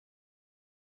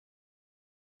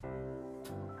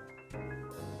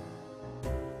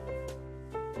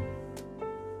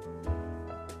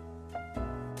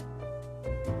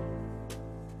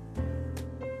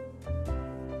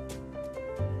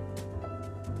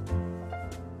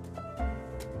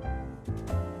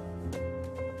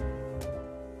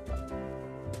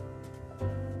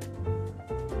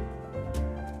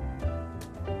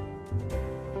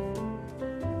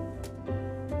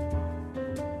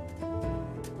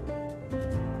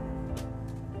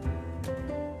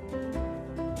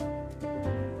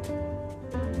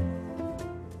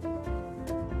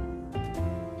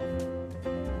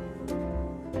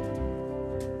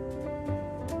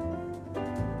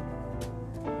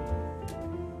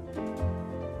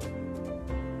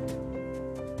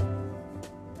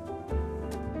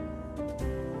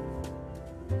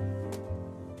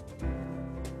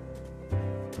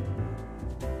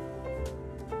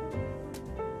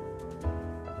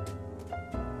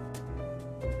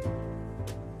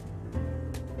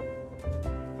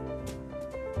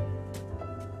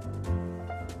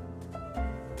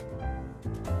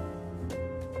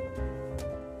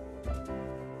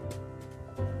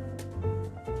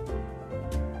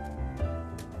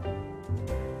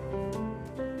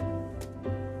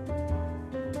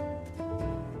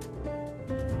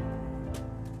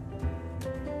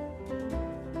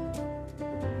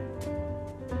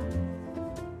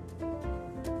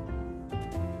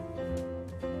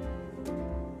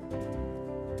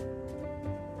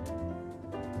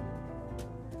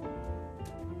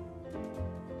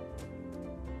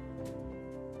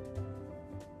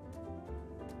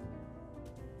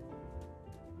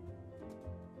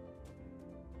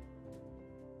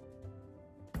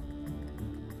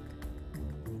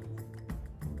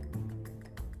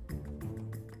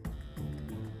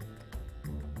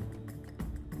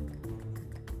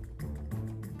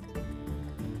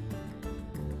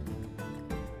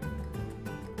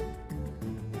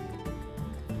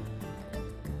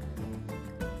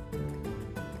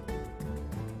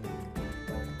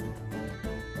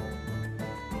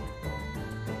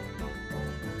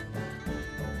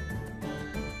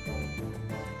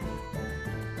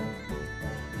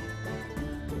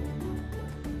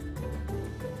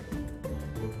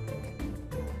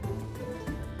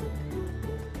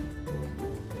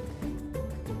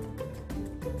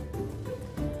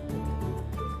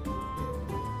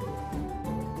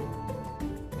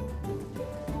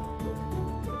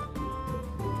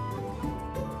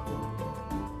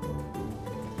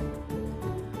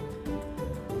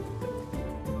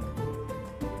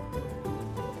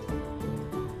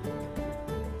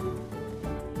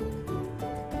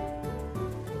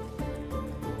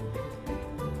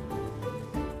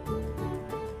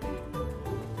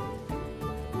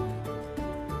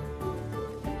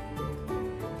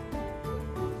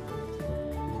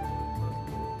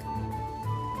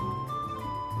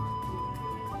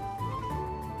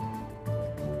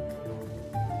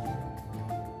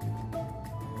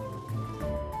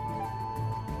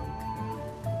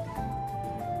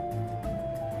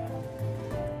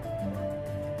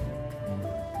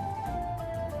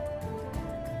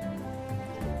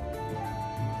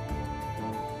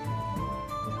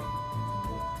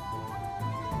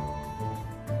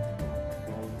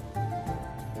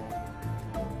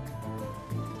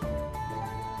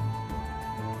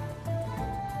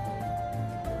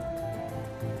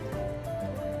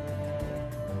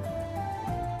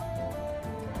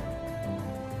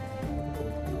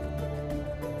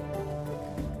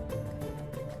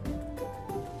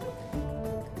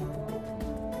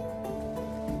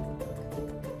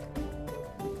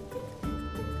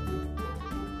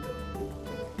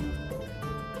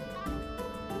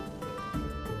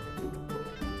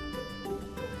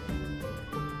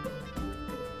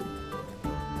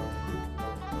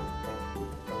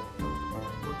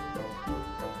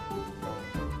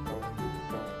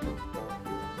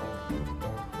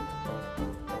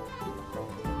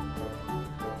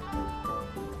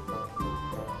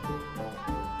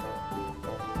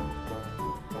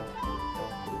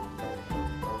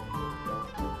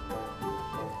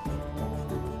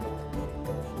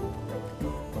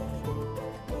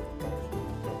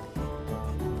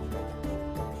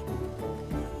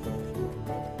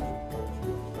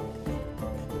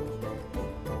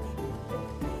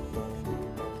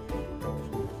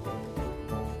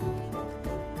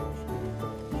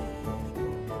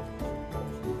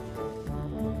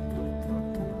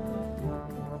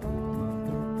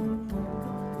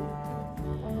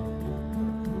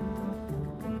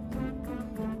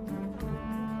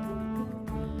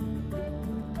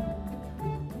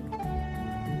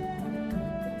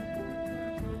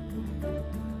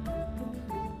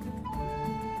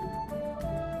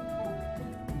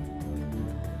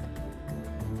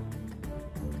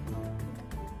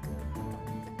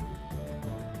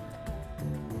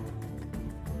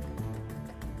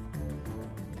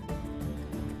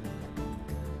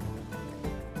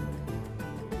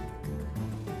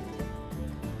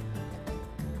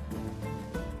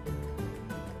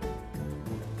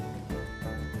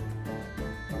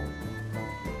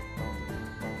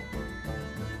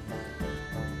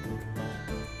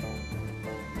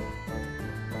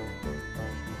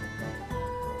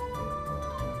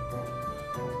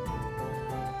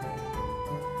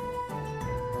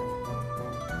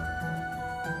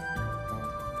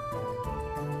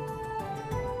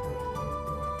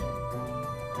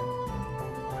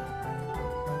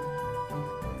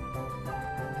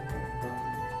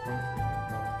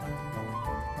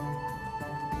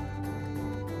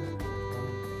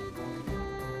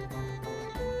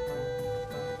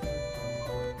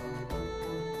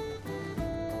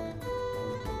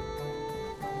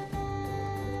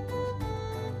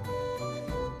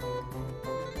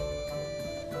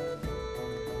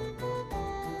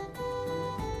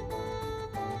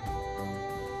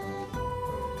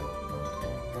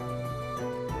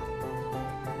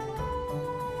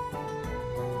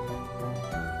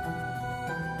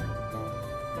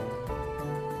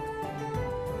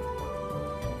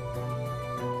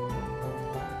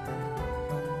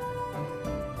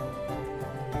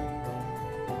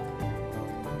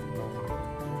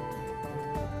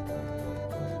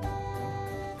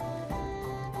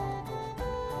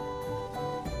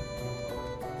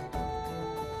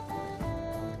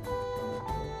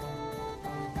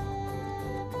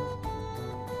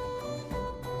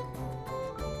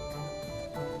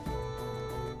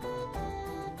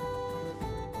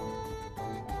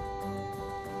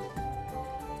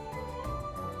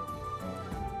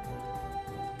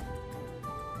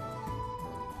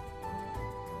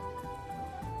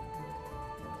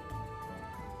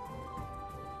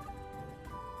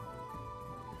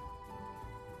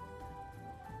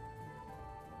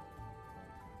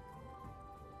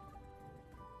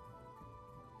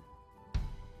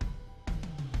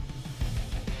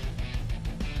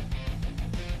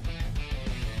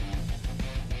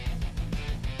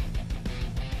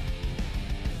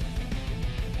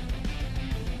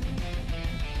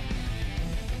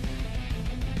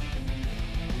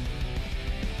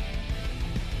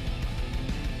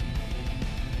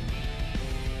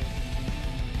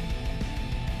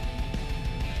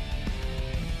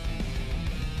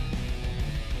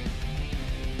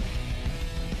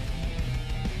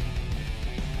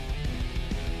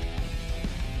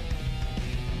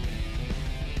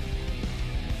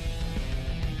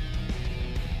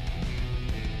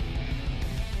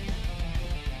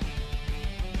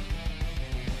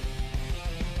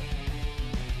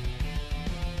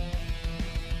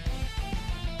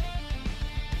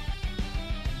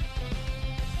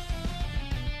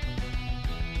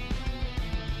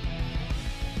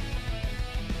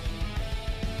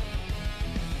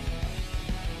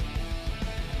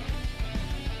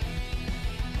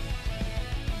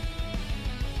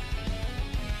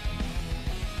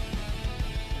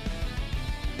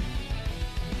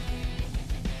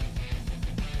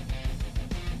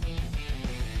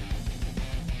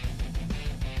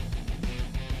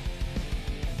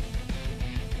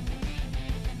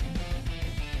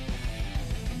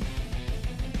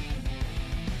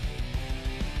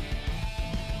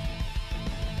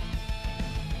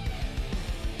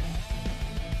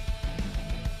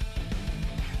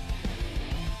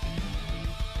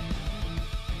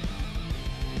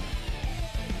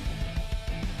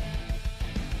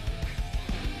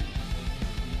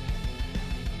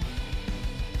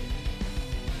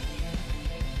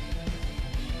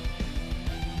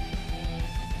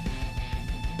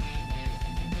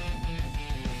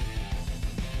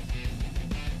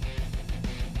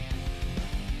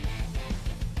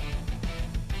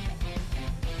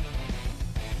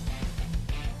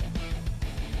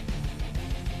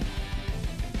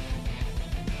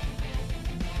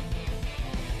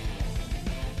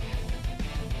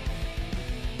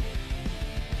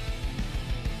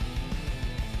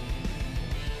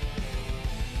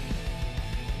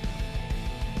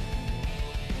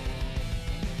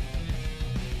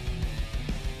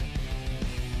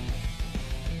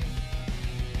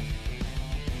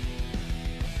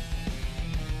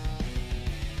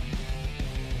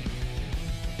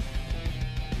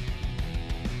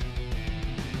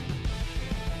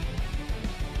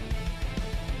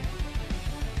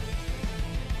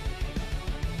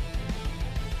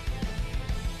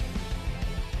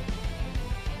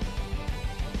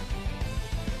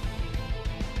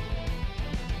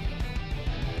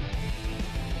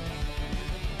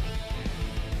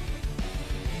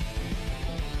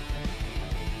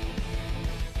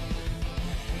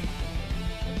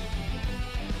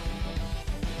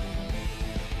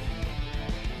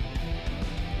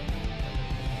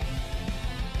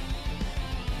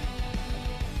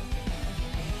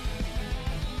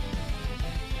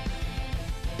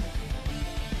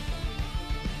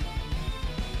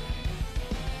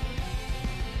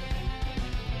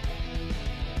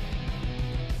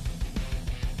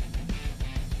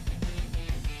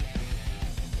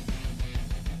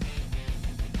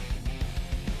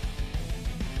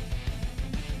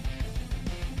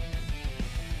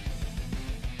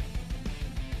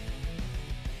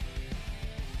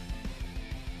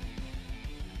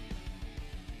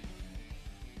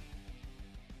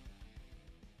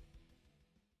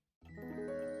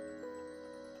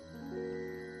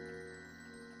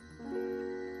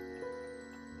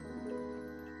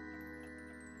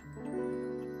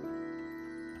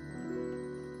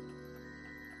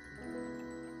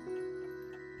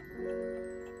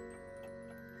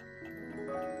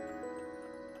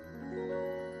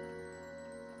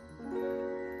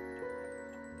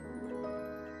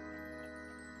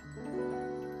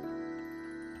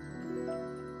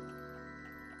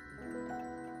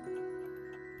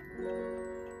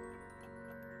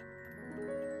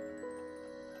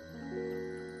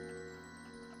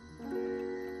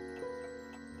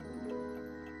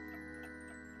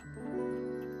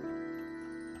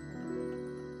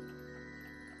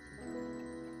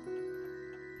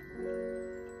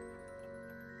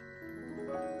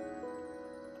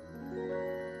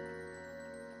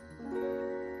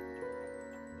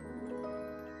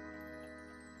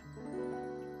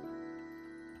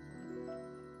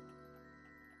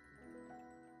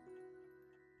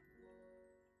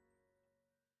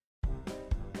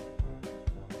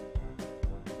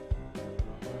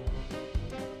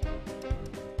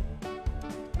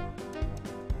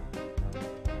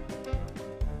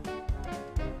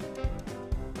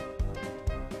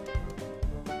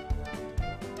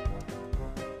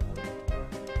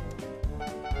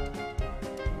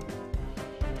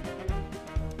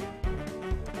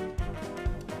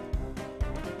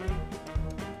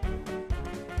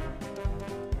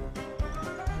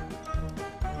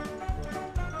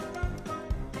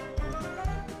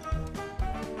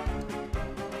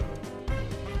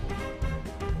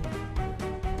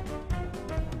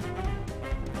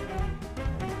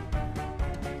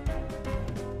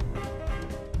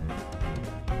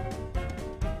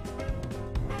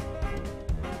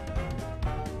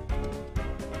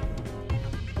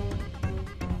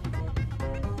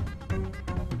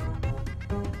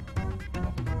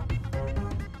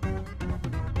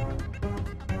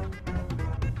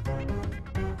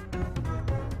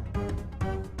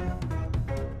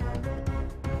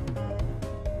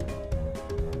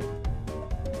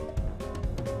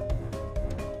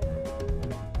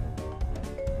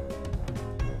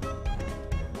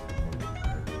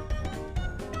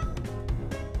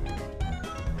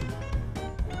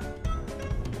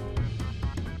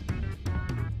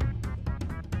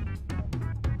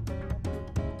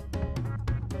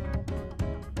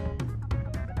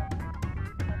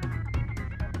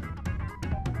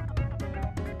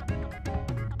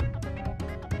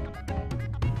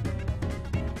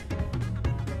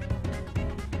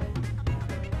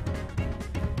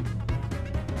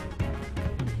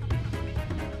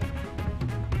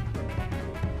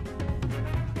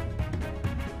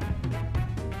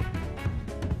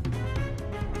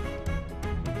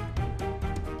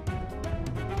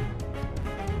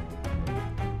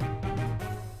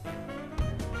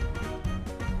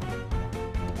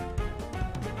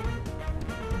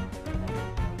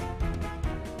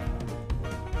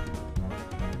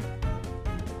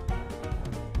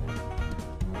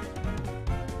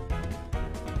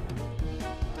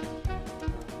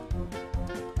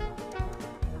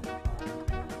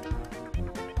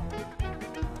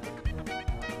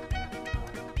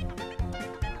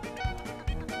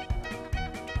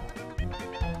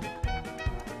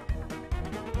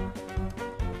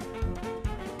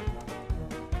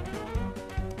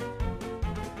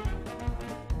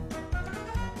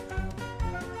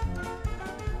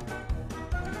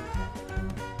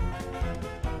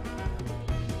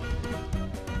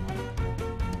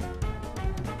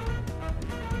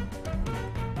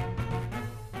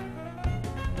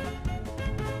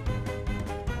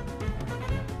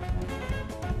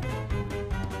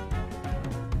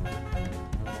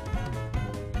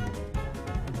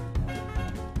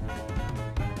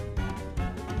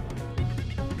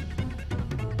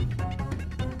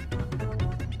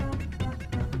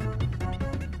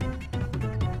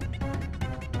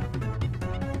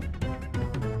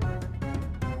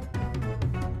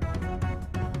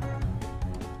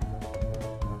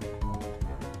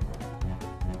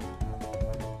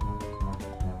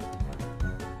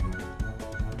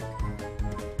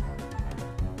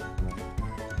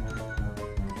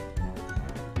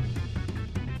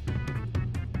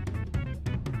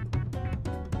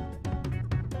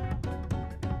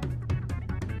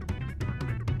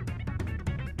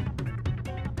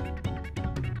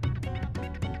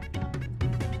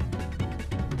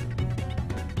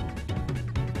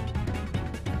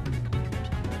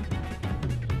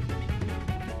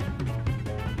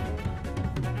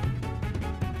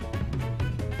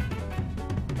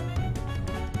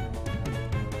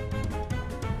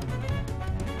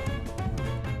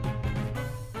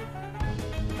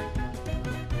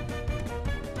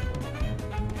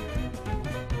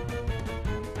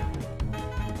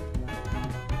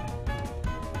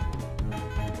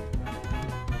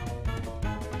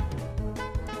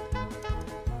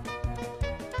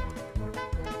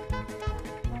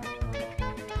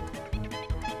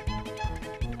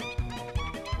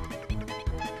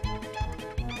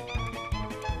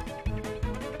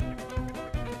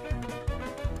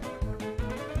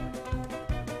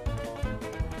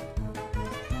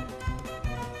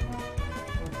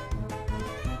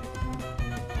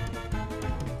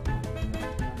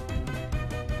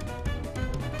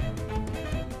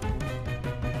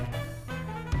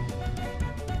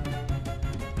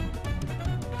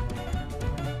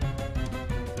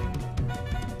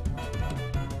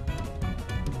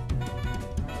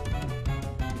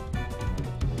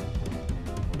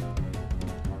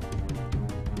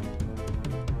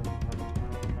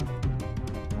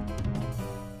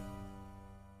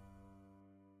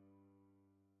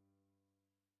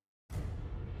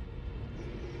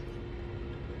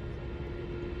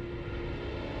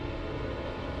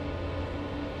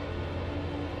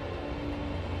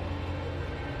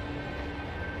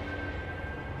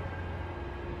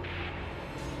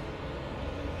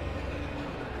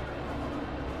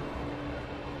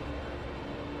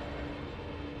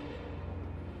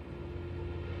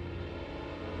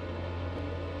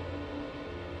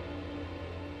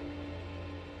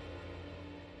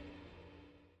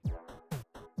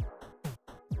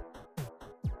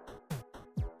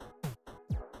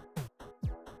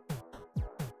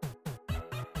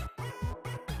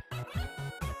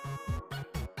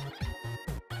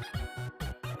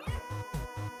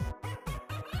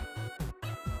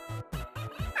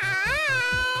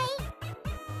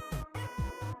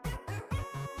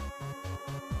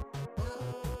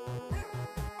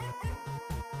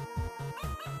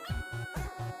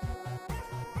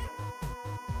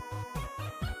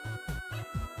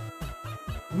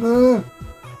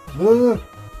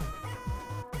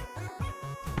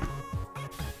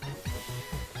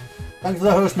Thanks for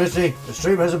the host, Missy. The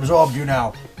stream has absorbed you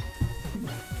now.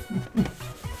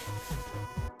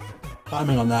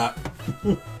 Timing on that.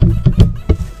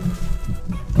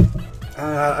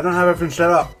 I don't have everything set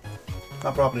up.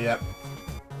 Not properly yet.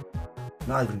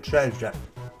 Not even changed yet.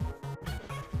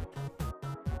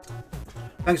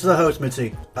 Thanks to the host,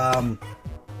 Mitzi.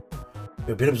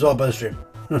 You've been absorbed by the stream.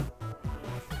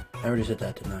 I already said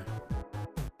that, didn't I?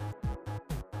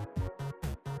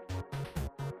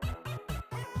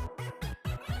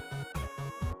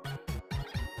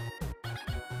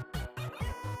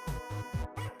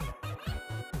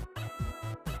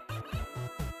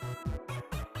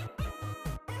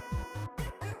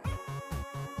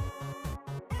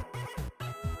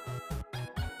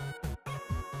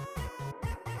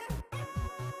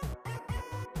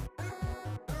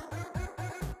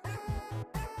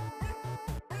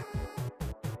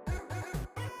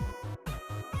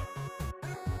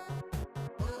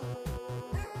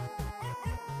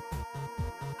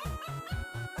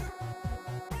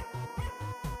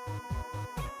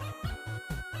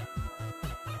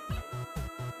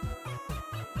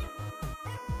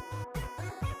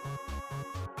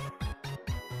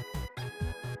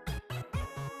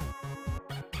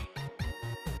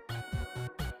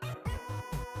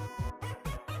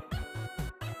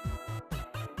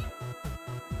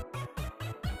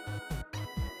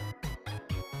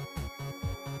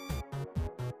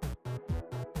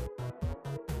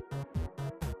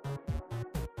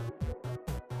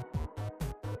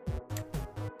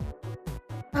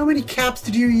 How many caps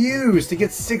did you use to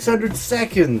get 600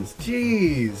 seconds?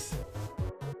 Jeez.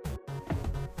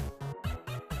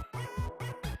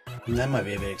 That might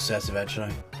be a bit excessive,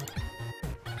 actually.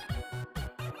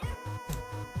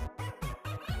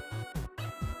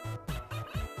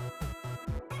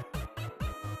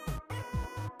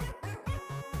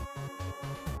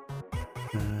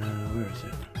 Where is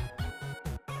it?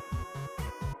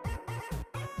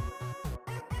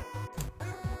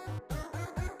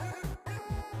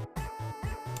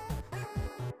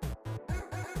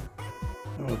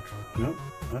 Oh, nope.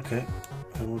 Okay.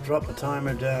 I will drop the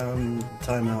timer down,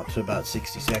 timeout to about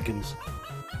 60 seconds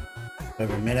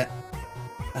every minute.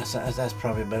 That's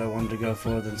probably a better one to go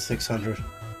for than 600.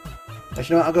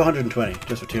 Actually, no, I'll go 120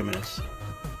 just for 2 minutes.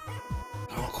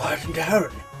 Oh, quiet and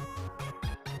down.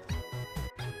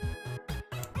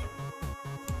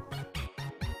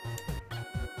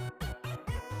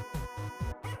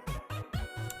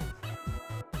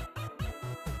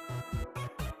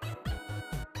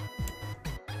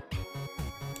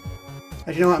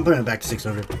 Actually, you know what? I'm putting it back to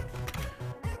 600.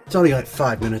 It's only like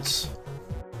 5 minutes.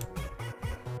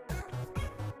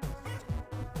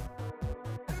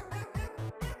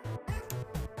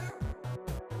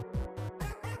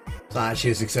 It's not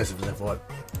actually as excessive as I thought.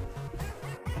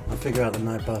 I'll figure out the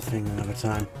night buff thing another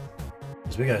time.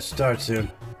 Because we gotta start soon.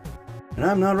 And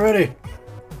I'm not ready.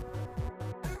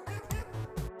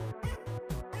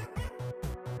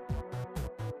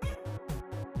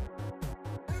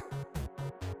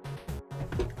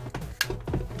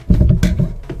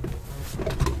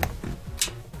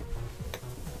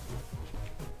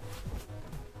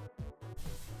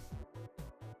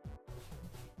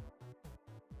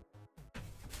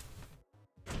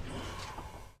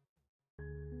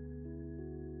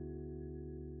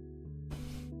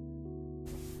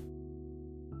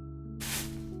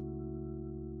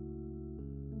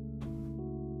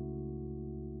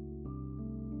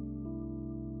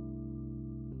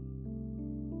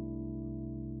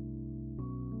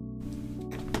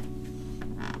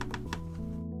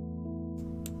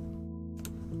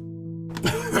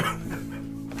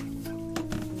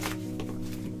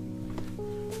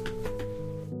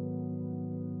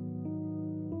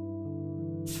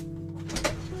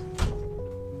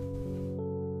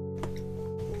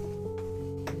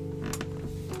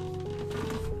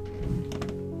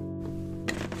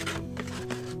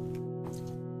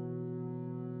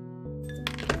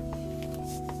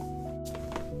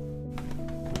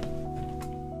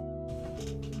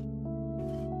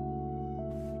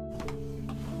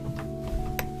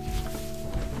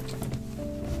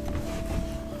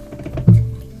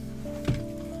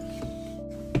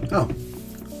 Oh,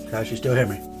 gosh, she still hear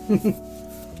me.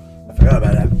 I forgot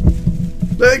about that.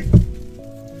 Hey!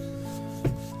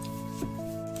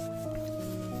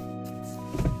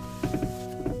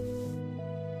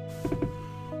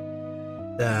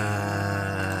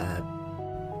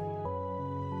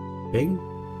 Bing?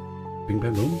 Bing,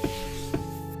 bang, boom.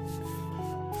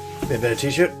 Bit better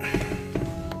t-shirt.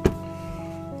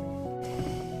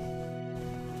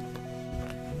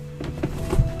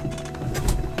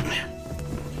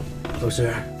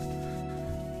 closer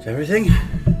to everything.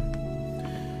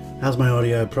 How's my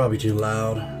audio? Probably too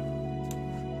loud.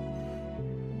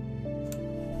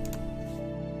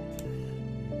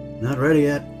 Not ready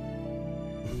yet.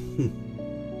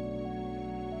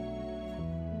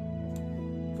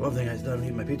 One thing, I still haven't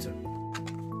eaten my pizza.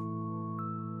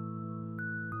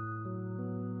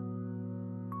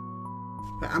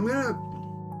 I'm gonna,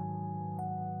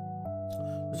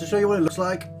 just to show you what it looks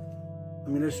like,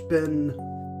 I'm gonna spin.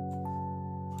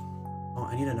 Oh,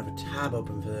 I need another tab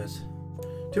open for this.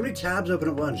 Too many tabs open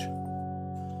at once.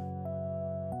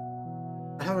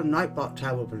 I have a Nightbot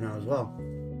tab open now as well.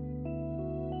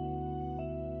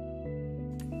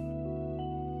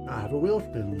 I have a wheel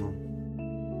spin now.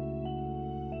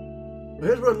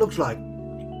 Here's what it looks like.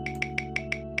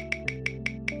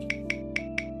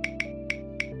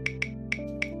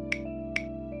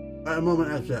 At the moment,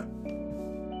 that's it.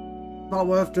 Not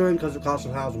worth doing because it costs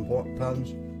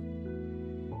 £1,000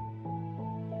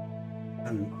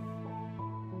 and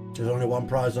there's only one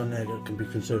prize on there that can be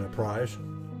considered a prize.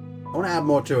 I want to add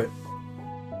more to it.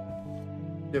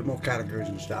 Get more categories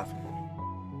and stuff.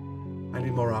 I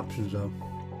need more options though.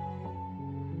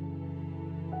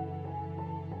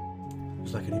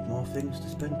 Looks like I need more things to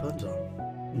spend puns on.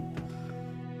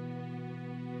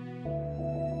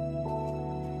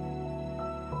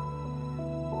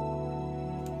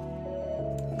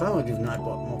 I want to give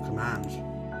Nightbot more commands.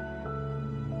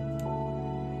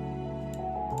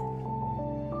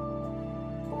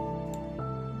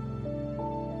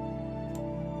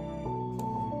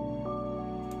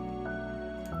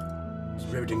 It's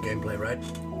riveting gameplay, right?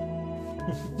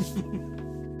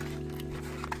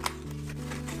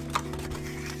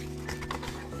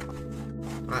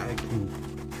 I can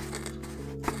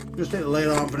just take the light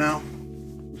on for now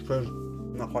because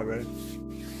I'm not quite ready.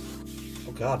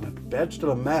 Oh god, my bed's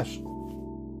still a mess.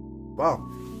 Wow.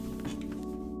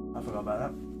 I forgot about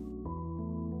that.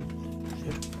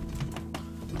 Shit.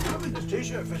 I don't think this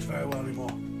t-shirt fits very well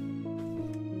anymore.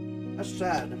 That's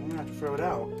sad. I'm gonna have to throw it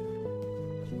out.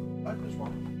 I like this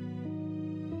one.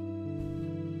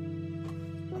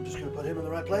 I'm just gonna put him in the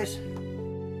right place.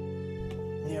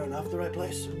 Near enough the right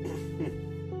place.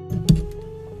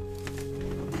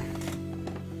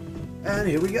 And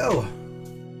here we go.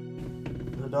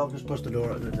 The dog just pushed the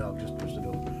door. The dog just pushed the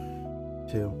door.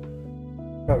 Too.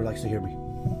 Probably likes to hear me. I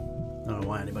don't know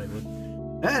why anybody would.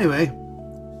 Anyway,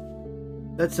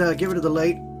 let's get rid of the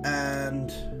light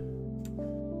and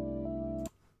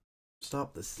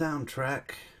stop the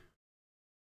soundtrack.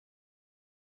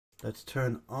 Let's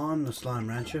turn on the Slime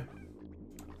Rancher.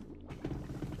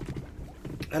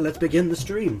 And let's begin the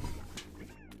stream.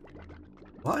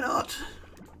 Why not?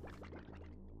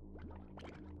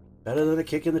 Better than a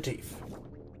kick in the teeth.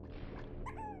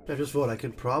 I just thought I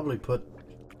could probably put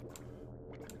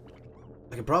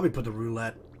the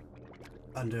roulette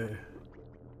under.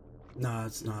 No,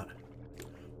 it's not.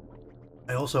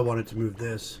 I also wanted to move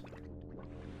this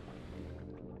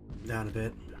down a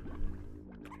bit.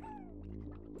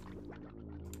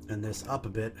 And this up a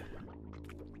bit.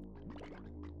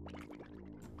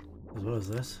 What is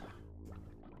this?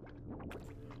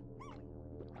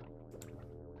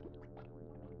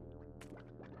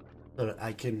 So that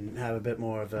I can have a bit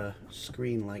more of a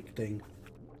screen-like thing.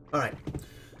 Alright,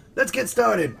 let's get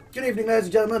started. Good evening, ladies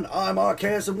and gentlemen. I'm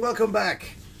Archaes, and welcome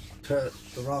back to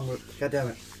the wrong room. God damn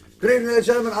it. Good evening, ladies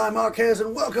and gentlemen. I'm Archaes,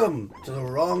 and welcome to the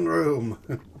wrong room.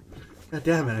 God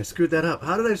damn it, I screwed that up.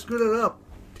 How did I screw that up?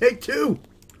 Take 2,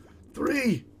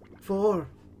 3, 4.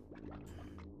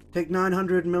 Take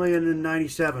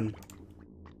 900,097.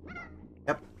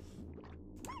 Yep.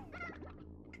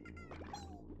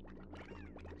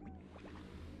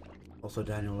 Also,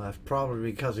 Daniel left,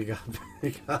 probably because he got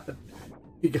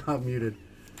muted.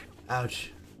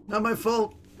 Ouch. Not my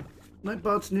fault.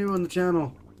 Nightbot's new on the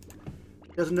channel.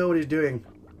 Doesn't know what he's doing.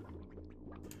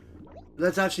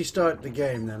 Let's actually start the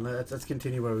game then. Let's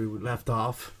continue where we left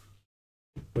off,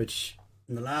 which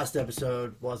in the last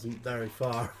episode wasn't very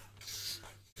far,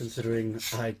 considering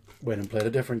I went and played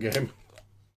a different game.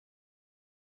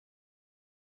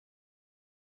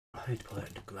 I need to pull that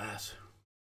into glass.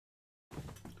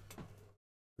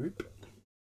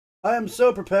 I am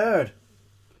so prepared.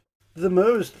 The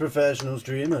most professional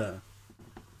streamer.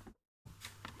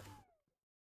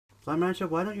 Slime Rancher,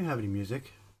 why don't you have any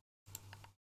music?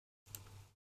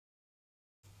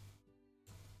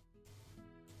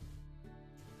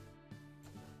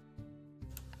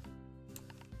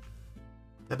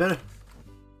 I better.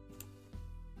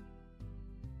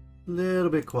 A little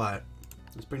bit quiet.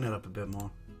 Let's bring that up a bit more.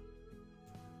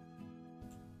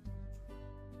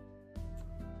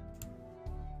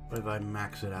 What if I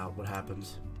max it out? What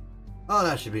happens? Oh,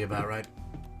 that should be about right.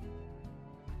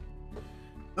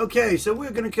 Okay, so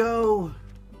we're gonna go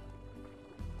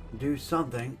do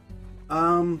something.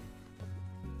 Oh,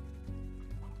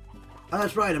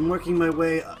 that's right. I'm working my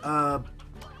way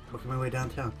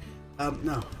downtown.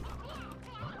 No.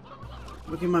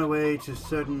 Working my way to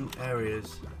certain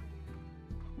areas.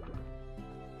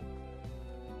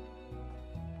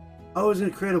 I was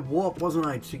gonna create a warp, wasn't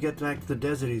I, to get back to the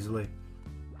desert easily.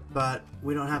 But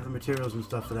we don't have the materials and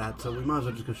stuff for that, so we might as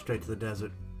well just go straight to the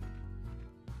desert.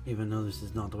 Even though this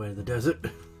is not the way to the desert.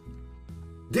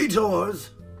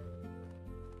 Detours!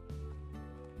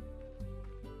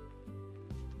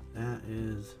 That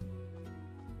is...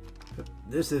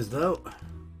 This is, though.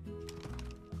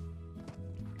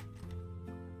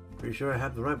 Pretty sure I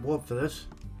have the right warp for this.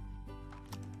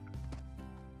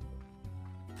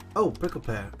 Oh, prickle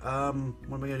pear. What am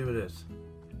I gonna do with this?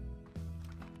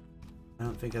 I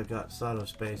don't think I've got silo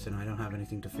space, and I don't have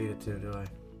anything to feed it to, do I?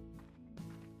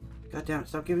 God damn it,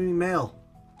 stop giving me mail!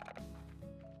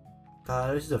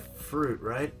 This is a fruit,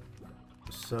 right?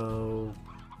 So...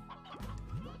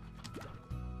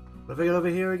 What if I get over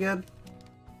here again?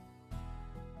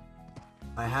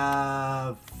 I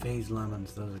have phase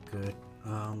lemons, those are good.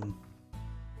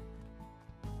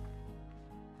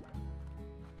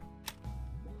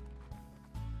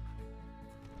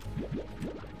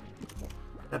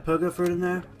 That pogo fruit in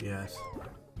there? Yes.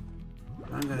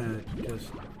 I'm gonna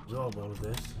just absorb all of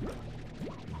this.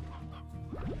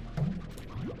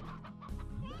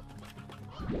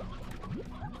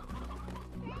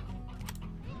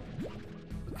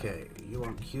 Okay, you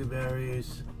want Q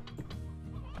berries.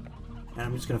 And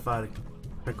I'm just gonna fire the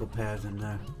prickle pears in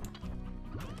there.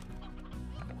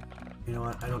 You know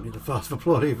what? I don't need the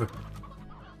phosphor either.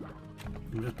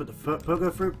 I'm just put the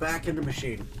pogo fruit back in the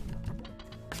machine.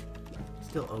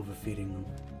 Still overfeeding them.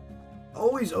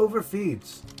 Always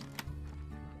overfeeds.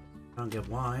 I don't get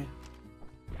why.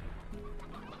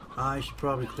 I should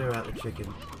probably clear out the chicken.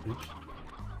 Oops.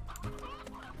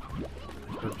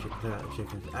 I should probably clear out the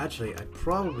chickens. Actually, I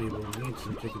probably will need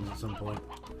some chickens at some point.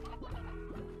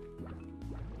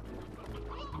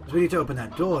 Because we need to open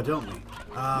that door, don't we?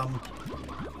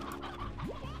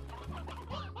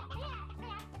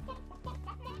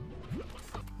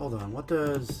 Hold on, what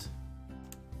does...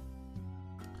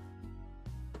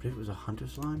 I believe it was a hunter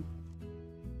slime?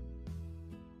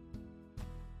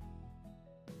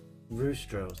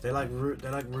 Roostros. They like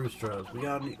roostros. We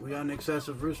got an excess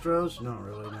of roostros? Not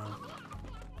really, no.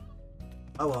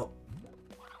 Oh well.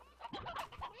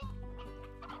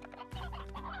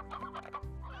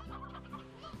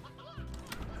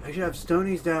 I should have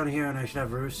stonies down here, and I should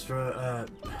have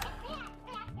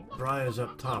briars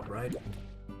up top, right?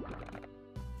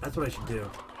 That's what I should do.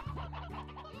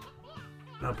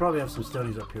 And I'll probably have some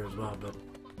stonies up here as well, but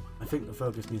I think the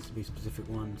focus needs to be specific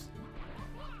ones.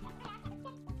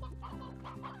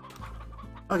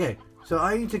 Okay, so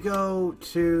I need to go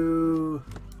to...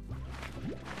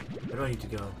 Where do I need to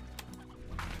go?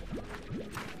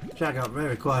 Check out,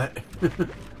 very quiet.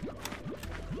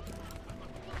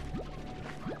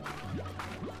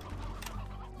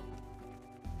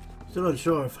 Still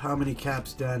unsure of how many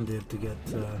caps Dan did to get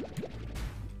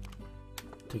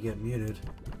muted.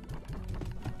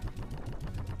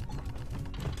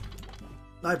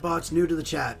 Nightbot's new to the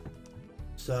chat,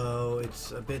 so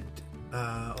it's a bit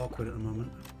awkward at the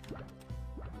moment.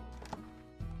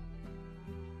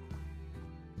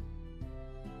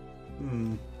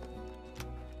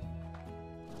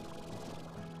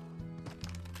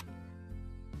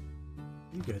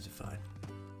 You guys are fine.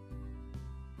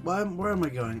 Where am I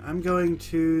going? I'm going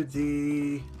to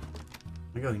the...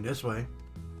 I'm going this way.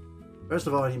 First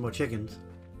of all, I need more chickens.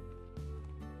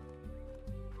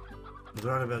 I'm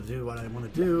not about to do what I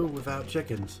want to do without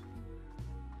chickens.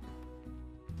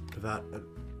 Without an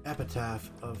epitaph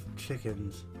of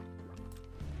chickens.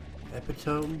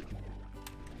 Epitome?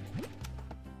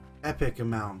 Epic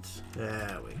amounts.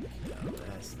 There we go.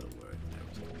 That's the word I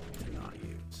was going to not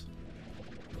use.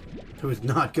 I was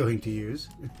not going to use.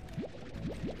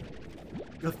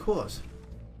 Of course.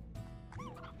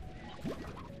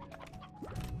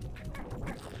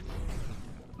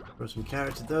 Throw some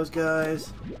carrots at those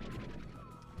guys.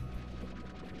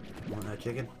 Want that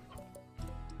chicken?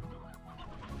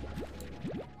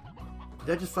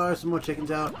 Did I just fire some more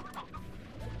chickens out?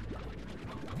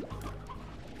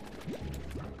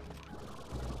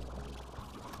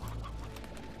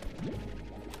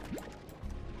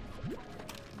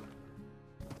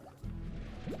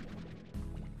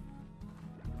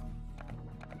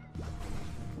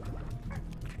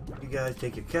 You guys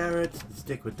take your carrots and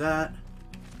stick with that.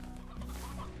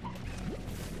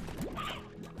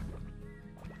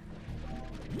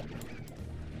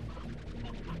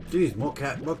 Jeez,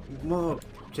 more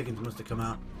chickens must have come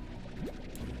out.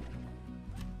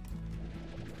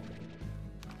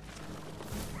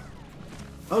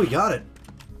 Oh, you got it.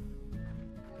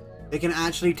 They can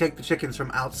actually take the chickens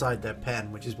from outside their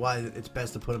pen, which is why it's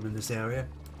best to put them in this area.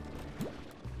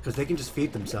 Because they can just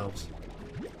feed themselves.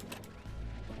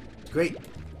 It's great.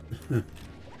 I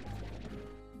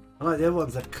like the other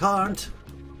ones that can't.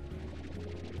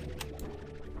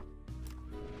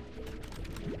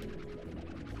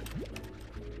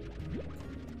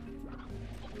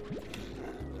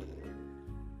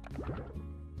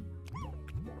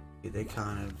 They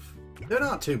kind of... They're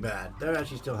not too bad. They're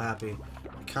actually still happy.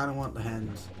 I kind of want the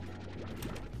hens.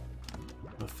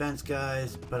 No offense,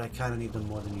 guys, but I kind of need them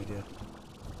more than you do.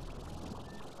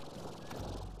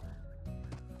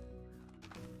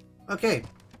 Okay.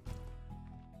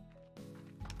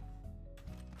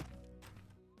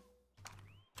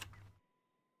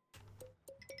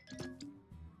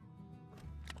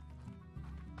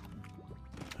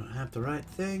 Don't have the right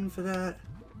thing for that.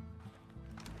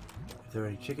 If there are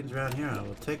any chickens around here, I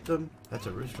will take them. That's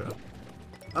a rooster.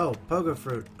 Oh, pogo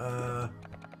fruit.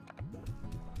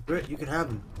 Great, you can have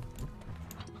them.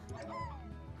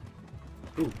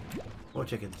 Ooh, more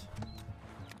chickens.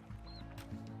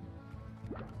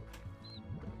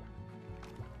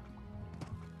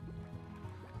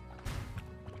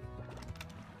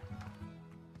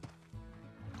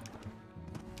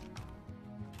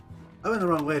 I went the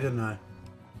wrong way, didn't I?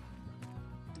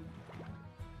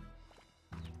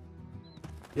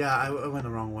 Yeah, I went the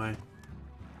wrong way.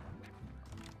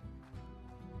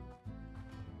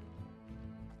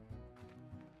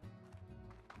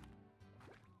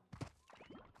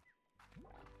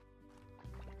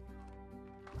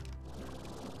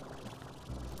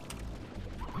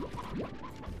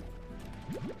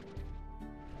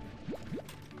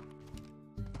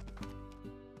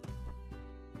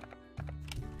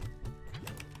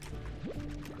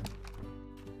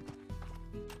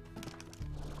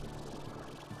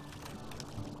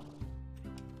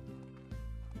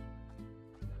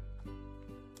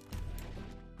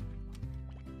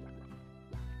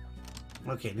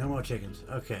 Okay, no more chickens.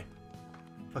 Okay.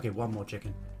 Okay, one more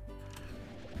chicken.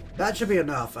 That should be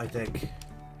enough, I think.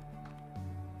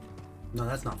 No,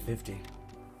 that's not 50.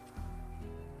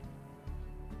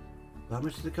 How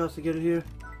much does it cost to get it here?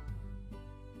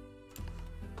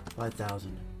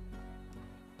 5,000.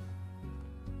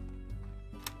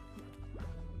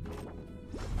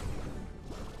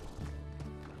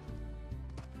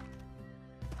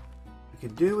 I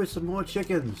could do with some more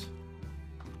chickens.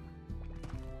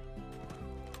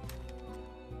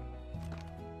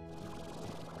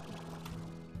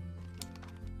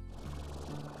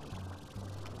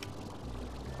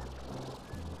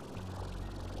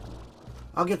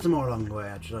 I'll get some more along the way,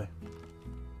 actually.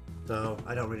 So,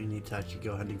 I don't really need to actually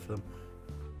go hunting for them.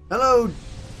 Hello,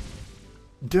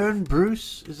 Dern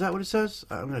Bruce? Is that what it says?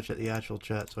 I'm going to check the actual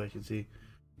chat so I can see.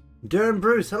 Dern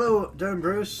Bruce. Hello, Dern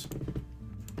Bruce.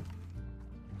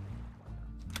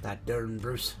 That Dern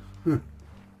Bruce.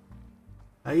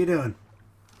 How you doing?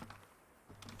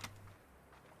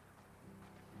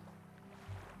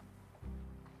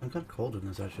 I'm kind of cold in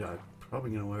this, actually. I'm probably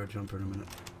going to wear a jumper in a minute.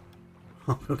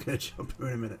 I'm gonna jump in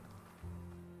a minute.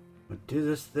 I'll do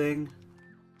this thing.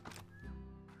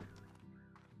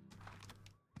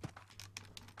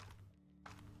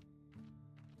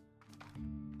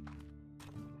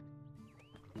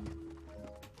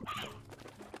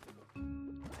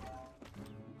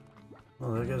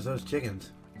 Well, there goes those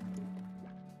chickens.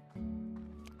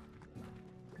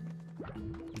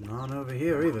 Not over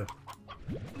here either.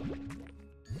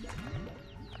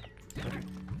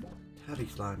 Tabby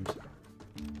slimes.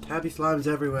 Tabby slimes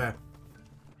everywhere.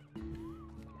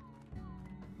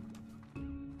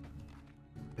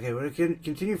 Okay, we're gonna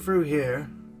continue through here.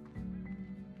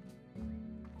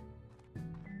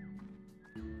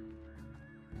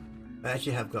 I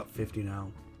actually have got 50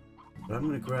 now. But I'm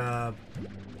gonna grab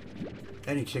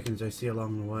any chickens I see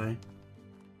along the way.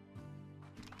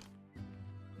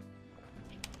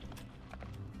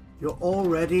 You're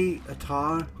already a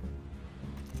tar?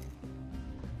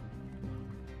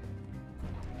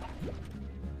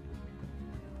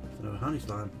 Another honey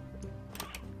slime.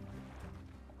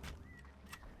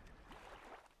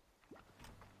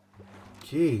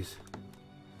 Jeez.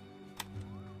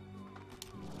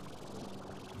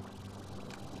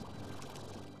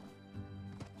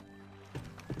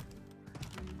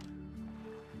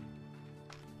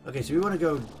 Okay, so we want to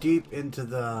go deep into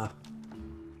the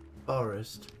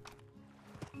forest.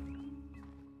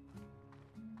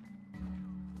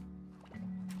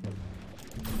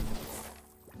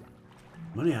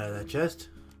 Money out of that chest.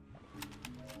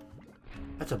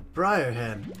 That's a briar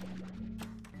hen.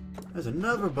 There's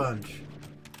another bunch.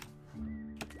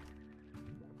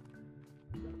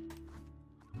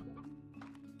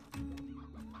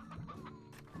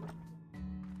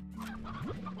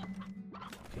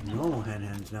 Okay, normal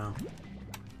hens now.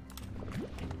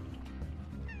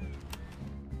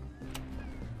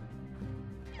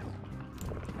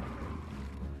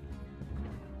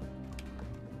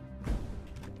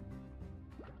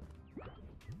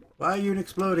 Why are you an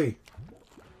explodey?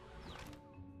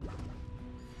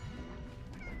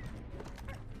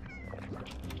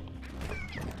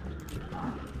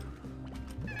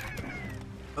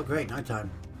 Oh great,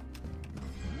 nighttime.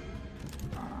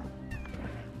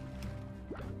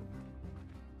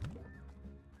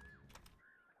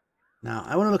 Now,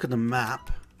 I want to look at the map.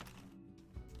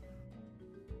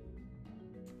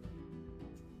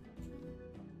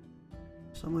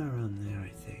 Somewhere around there, I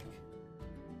think.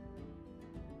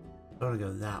 I want to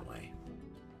go that way.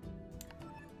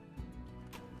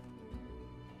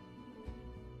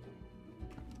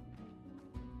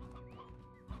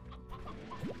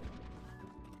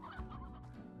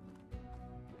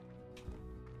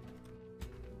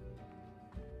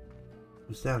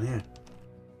 What's down here?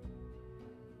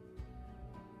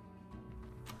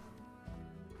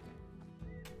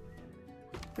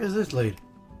 Where's this lead?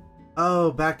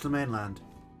 Oh, back to the mainland.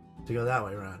 To go that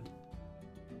way around.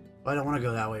 I don't want to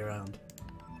go that way around.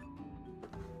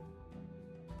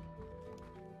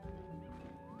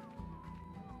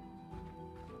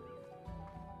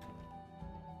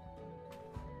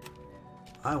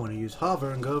 I want to use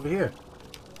hover and go over here.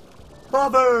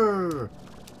 Hover!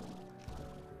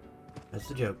 That's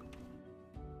the joke.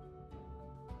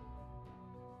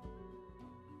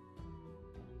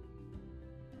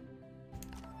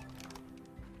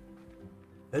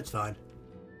 It's fine.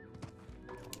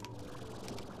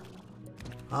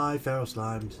 Hi, feral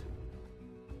slimes.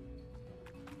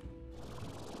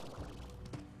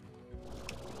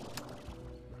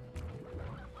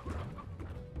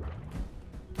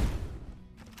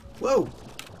 Whoa!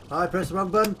 I pressed the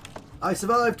wrong button. I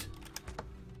survived.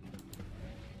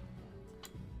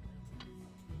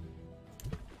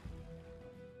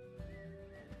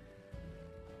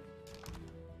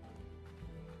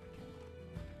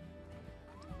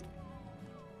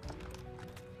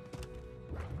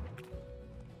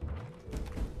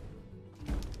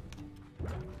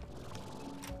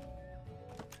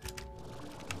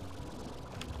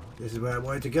 This is where I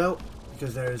wanted to go,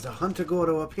 because there is a hunter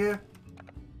Gordo up here.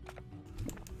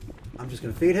 I'm just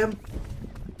going to feed him.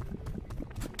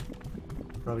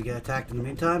 Probably get attacked in the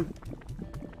meantime.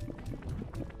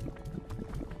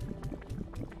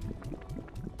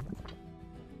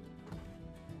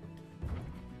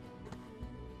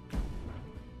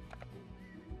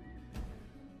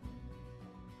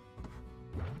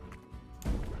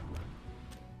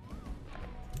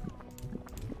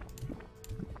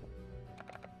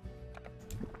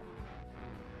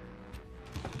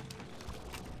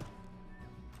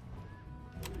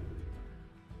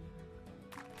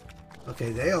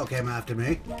 Okay, they all came after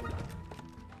me.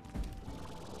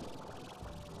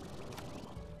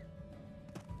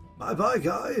 Bye-bye,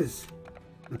 guys.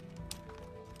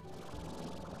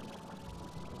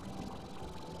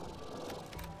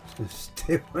 Just gonna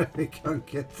stay where they can't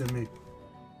get to me.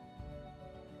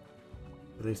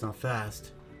 At least not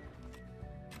fast.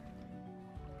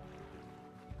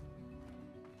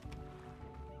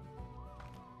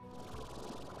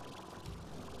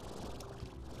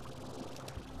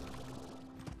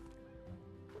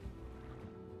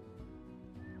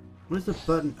 Where's the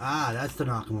button? Ah, that's to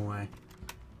knock them away.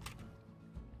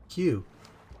 Q.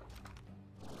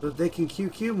 So they can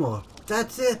QQ more.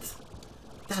 That's it!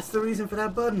 That's the reason for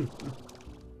that button.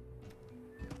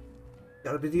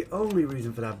 Gotta be the only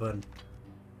reason for that button.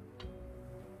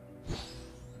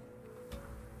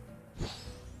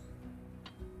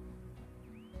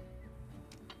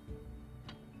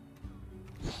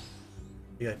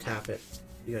 You gotta tap it.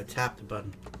 You gotta tap the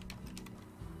button.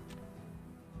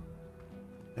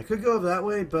 I could go over that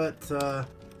way, but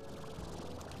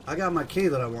I got my key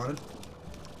that I wanted.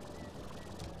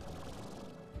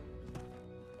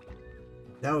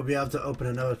 Now we'll be able to open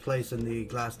another place in the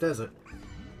glass desert.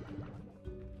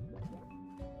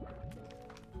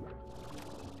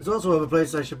 There's also other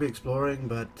places I should be exploring,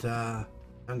 but I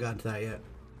haven't gotten to that yet.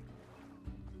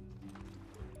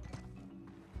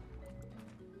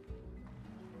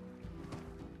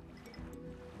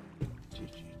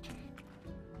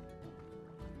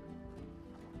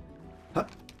 Hup.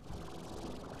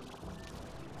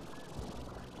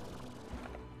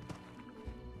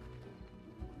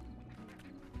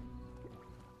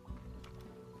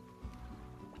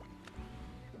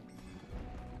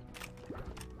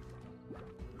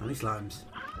 Only slimes.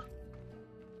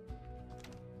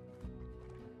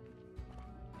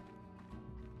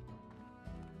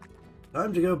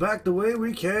 Time to go back the way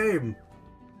we came.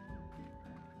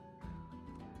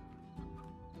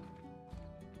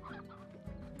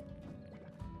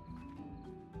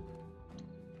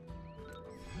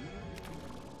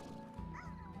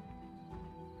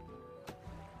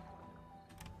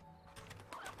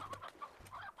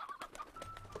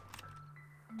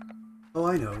 Oh,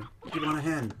 I know. You want a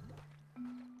hen.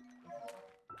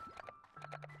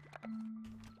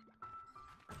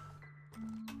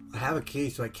 I have a key,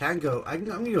 so I can go. I'm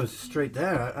gonna go straight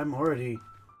there. I'm already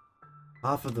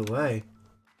half of the way.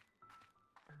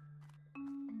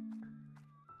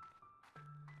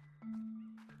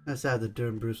 That's sad that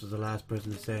Durham Bruce was the last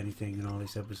person to say anything, and all he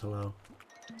said was hello.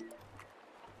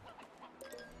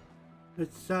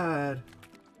 It's sad.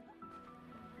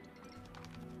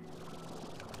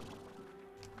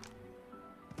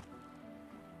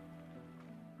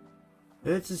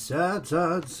 It's a sad,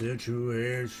 sad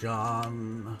situation. I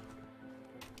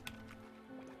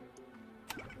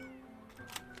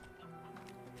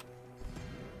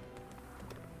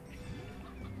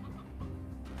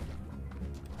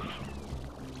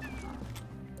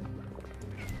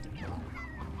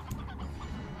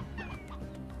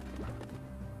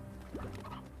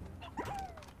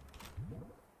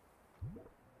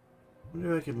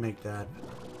wonder if I can make that.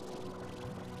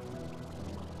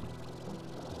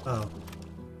 Oh.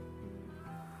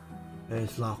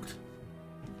 It's locked.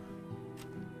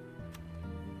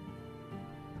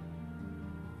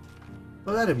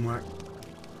 Well, that didn't work.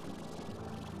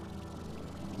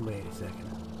 Wait a second.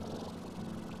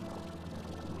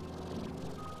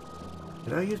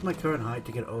 Can I use my current height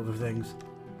to get over things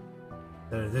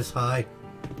that are this high?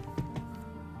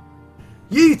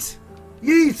 Yeet!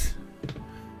 Yeet!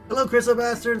 Hello, Crystal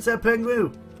Master and Sep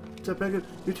Pengu! Sep Pengu,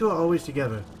 you two are always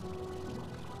together.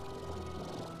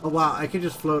 Oh wow, I can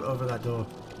just float over that door.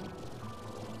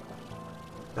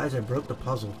 Guys, I broke the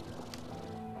puzzle.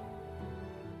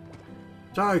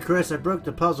 Sorry, Chris, I broke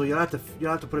the puzzle. You'll have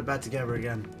to put it back together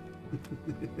again.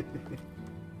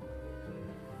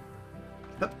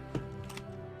 Yep.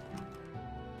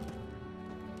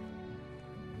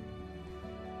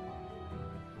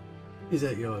 Is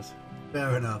that yours?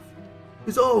 Fair enough.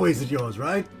 It's always yours,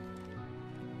 right?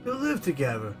 You'll live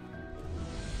together.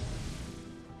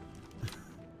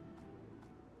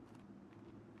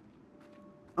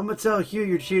 I'm gonna tell Hugh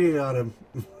you're cheating on him.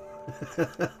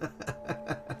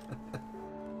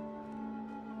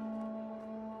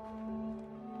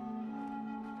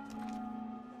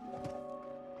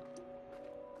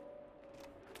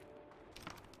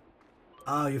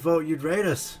 Oh, you thought you'd raid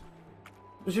us.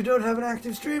 But you don't have an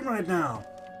active stream right now.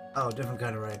 Oh, different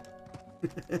kind of raid.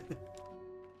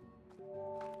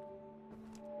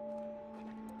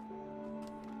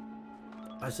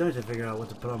 I still need to figure out what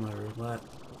to put on my roulette.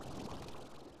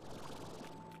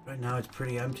 Right now it's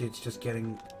pretty empty, it's just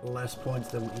getting less points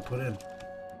than what you put in.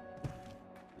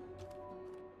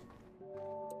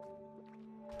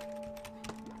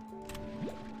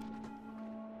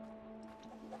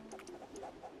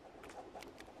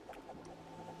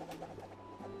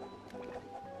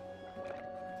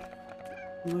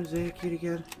 Mosaic kit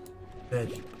again?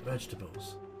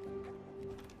 Vegetables.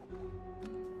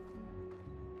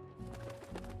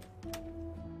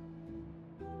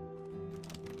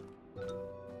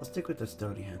 I'll stick with the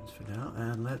stony hands for now,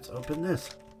 and let's open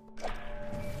this.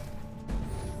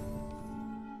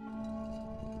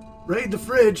 Raid the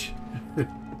fridge!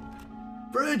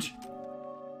 Fridge!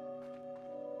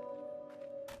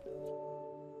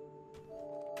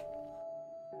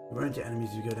 You run into enemies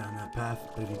if you go down that path,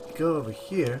 but if you go over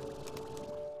here...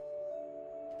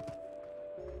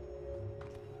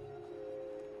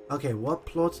 Okay, what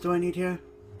plots do I need here?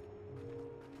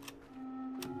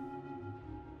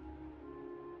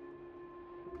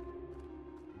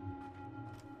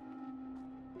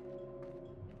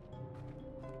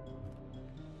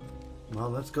 Well,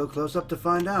 let's go close up to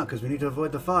find out, because we need to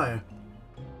avoid the fire.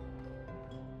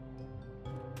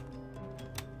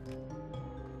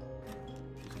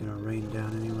 It's gonna rain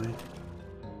down anyway.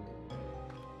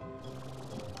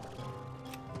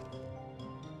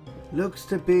 Looks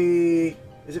to be...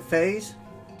 Is it phase?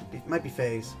 It might be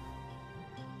phase.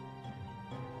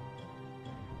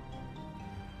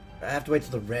 I have to wait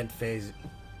till the red phase...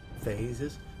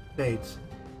 Phases? Fades.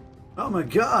 Oh my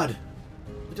god!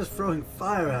 They're just throwing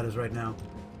fire at us right now.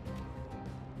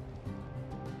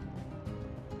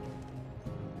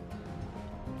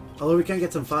 Although we can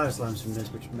get some fire slimes from this,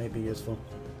 which may be useful.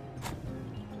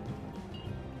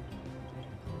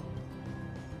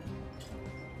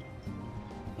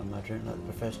 my dream, like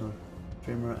the professional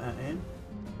streamer I am.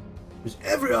 There's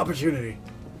every opportunity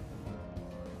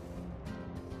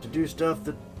to do stuff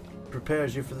that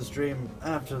prepares you for the stream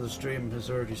after the stream has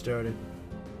already started.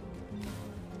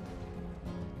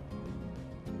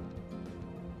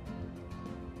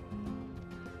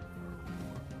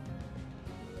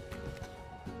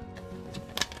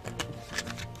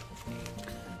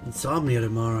 Insomnia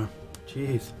tomorrow.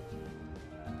 Jeez.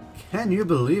 Can you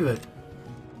believe it?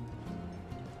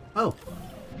 Oh.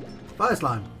 Fire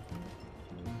slime.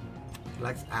 He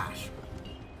likes Ash.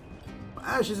 Well,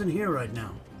 Ash isn't here right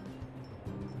now.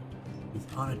 He's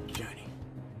on a journey.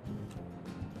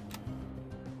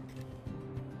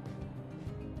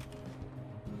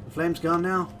 The flame's gone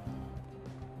now?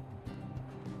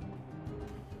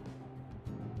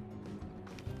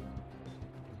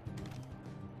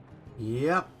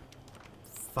 Yep.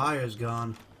 Fire's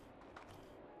gone.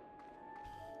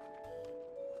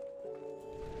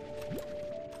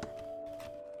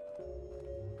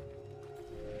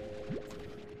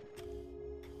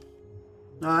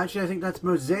 No, actually I think that's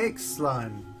mosaic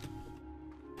slime.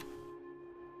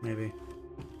 Maybe.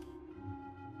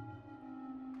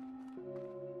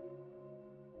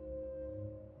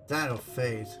 That'll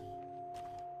phase.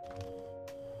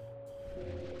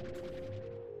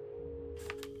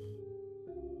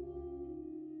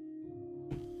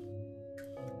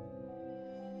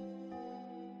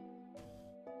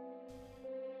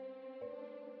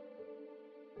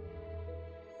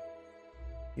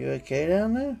 You okay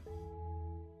down there?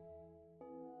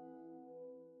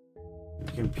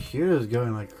 The computer's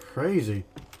going like crazy.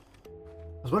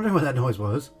 I was wondering what that noise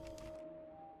was.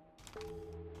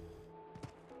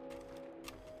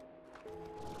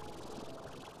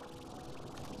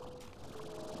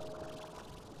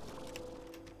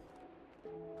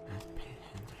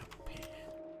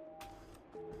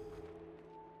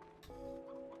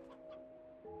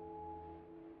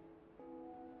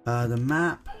 The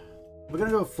map. We're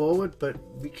gonna go forward, but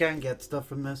we can get stuff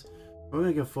from this. We're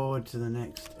gonna go forward to the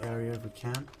next area if we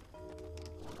can.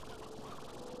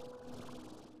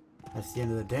 That's the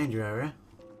end of the danger area.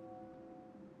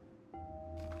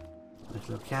 Nice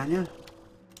little canyon.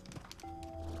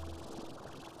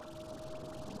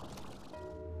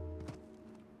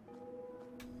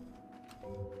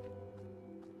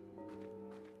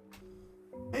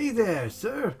 Hey there,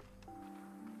 sir!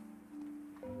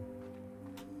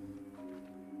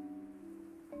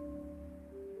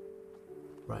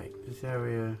 Right, this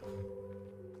area...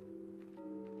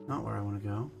 not where I want to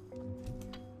go.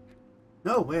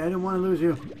 No, wait, I didn't want to lose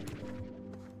you.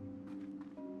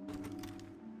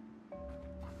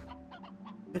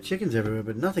 Got chickens everywhere,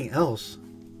 but nothing else.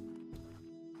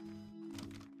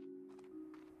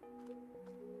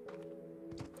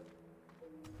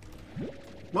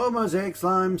 More mosaic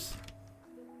slimes!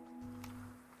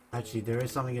 Actually, there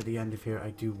is something at the end of here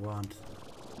I do want.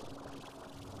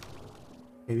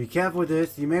 Okay, be careful with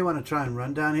this. You may want to try and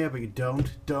run down here, but you don't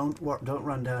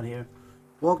run down here.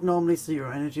 Walk normally so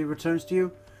your energy returns to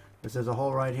you. If there's a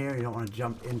hole right here, you don't want to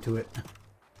jump into it.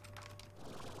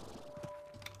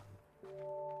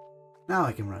 Now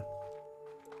I can run.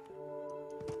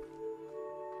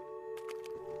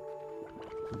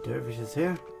 The dervish is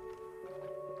here.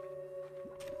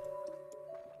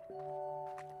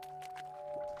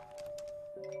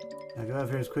 Now go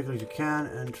over here as quickly as you can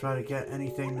and try to get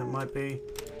anything that might be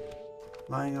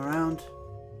lying around.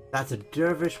 That's a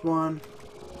dervish one.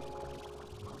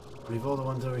 I believe all the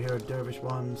ones over here are dervish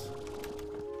ones.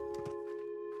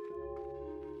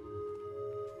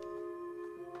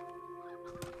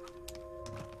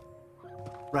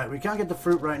 Right, we can't get the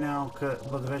fruit right now,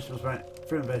 well, the vegetables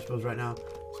fruit and vegetables right now.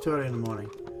 It's too early in the morning.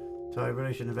 So I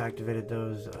really shouldn't have activated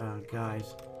those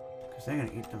guys, because they're going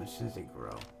to eat them as soon as they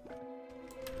grow.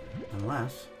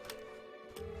 Unless...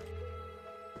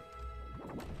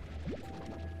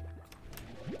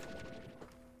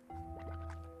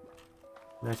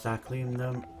 let's not clean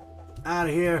them out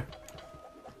of here.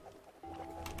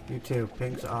 You too.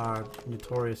 Pinks are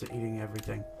notorious at eating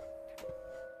everything.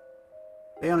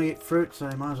 They only eat fruit, so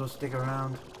they might as well stick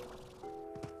around.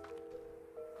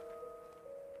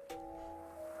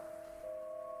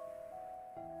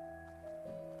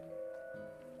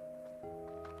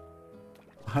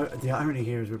 The irony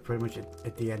here is we're pretty much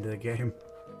at the end of the game.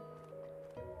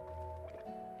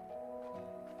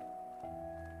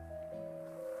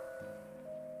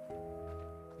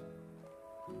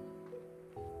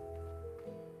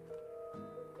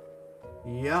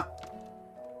 Yeah.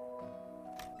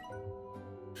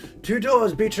 2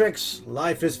 doors, Beatrix.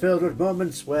 Life is filled with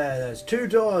moments where there's 2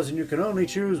 doors and you can only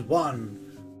choose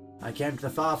one. I came to the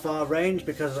far, far range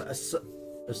because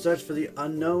a The search for the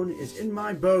unknown is in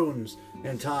my bones.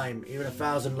 In time, even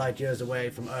 1,000 light years away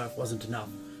from Earth wasn't enough.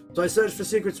 So I searched for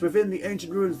secrets within the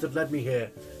ancient ruins that led me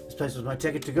here. This place was my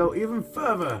ticket to go even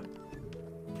further.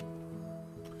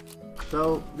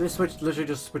 So this switch literally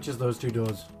just switches those two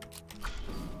doors.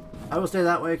 I will stay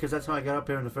that way because that's how I got up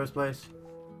here in the first place.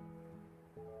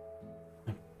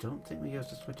 I don't think we use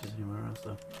the switches anywhere else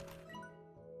though.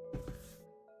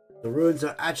 The ruins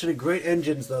are actually great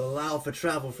engines that allow for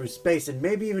travel through space and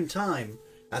maybe even time.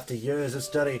 After years of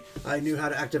study, I knew how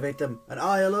to activate them, and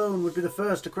I alone would be the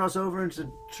first to cross over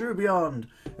into true beyond.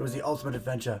 It was the ultimate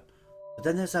adventure. But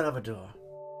then there's that other door.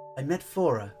 I met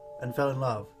Fora and fell in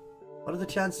love. What are the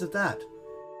chances of that?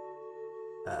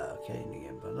 Okay, new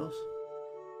game bundles.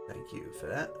 Thank you for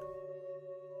that.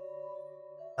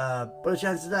 What are the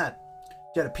chances of that?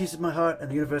 She had a piece of my heart and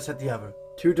the universe had the other.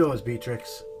 2 doors,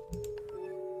 Beatrix.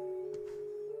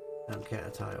 I don't care,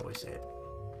 that's how I always say it.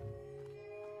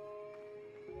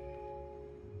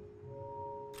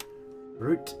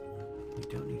 Fruit. We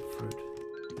don't need fruit.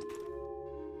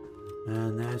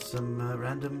 And there's some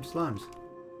random slimes.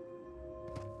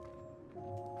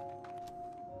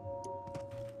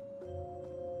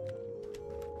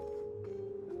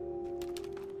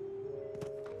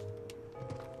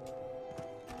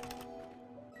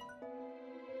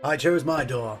 I chose my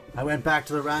door. I went back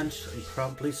to the ranch and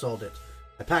promptly sold it.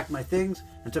 I packed my things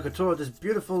and took a tour of this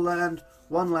beautiful land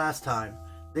one last time,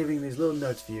 leaving these little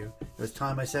notes for you. It was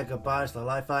time I said goodbye to the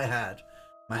life I had.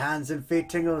 My hands and feet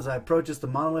tingled as I approached the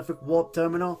monolithic warp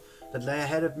terminal that lay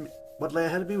ahead of me. What lay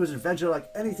ahead of me was an adventure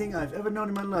like anything I've ever known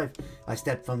in my life. I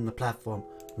stepped from the platform,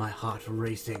 my heart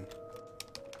racing.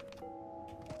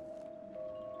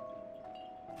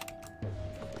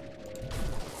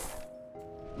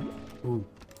 Ooh.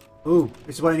 Ooh,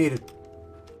 this is what I needed.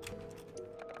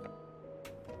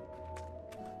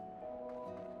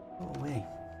 Go away.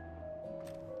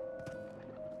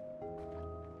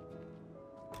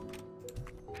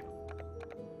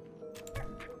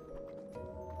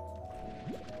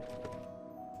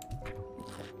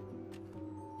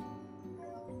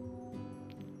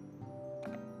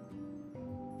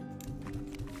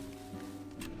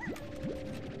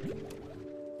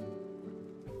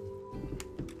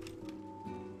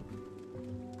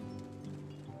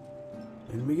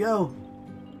 In we go.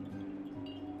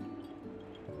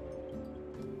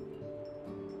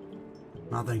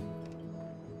 Nothing.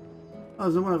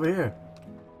 Oh, there's one over here.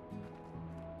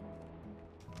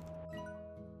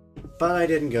 But I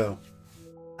didn't go.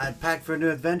 I'd packed for a new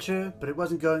adventure, but it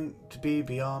wasn't going to be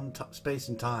beyond space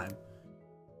and time.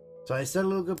 So I said a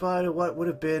little goodbye to what would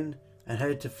have been and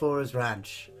headed to Fora's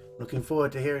ranch, looking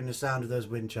forward to hearing the sound of those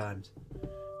wind chimes.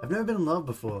 I've never been in love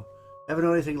before. Never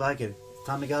known anything like it. It's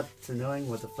time I got to knowing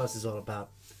what the fuss is all about.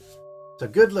 So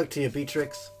good luck to you,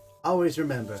 Beatrix. Always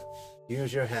remember,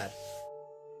 use your head.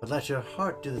 But let your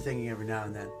heart do the thinking every now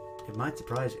and then. It might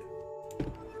surprise you.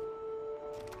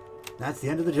 That's the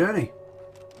end of the journey.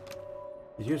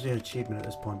 There's usually an achievement at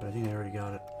this point, but I think I already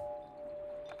got it.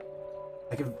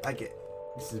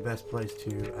 This is the best place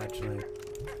to actually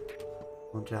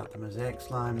launch out the mosaic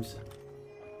slimes.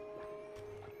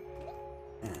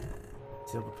 And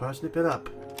silver parsnip it up.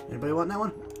 Anybody want that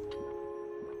one?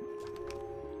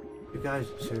 You guys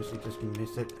seriously just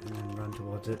miss it and then run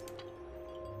towards it.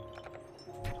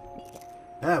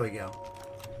 There we go.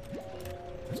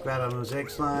 Let's grab our mosaic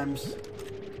slimes.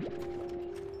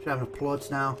 Should have enough plots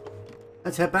now.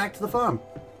 Let's head back to the farm.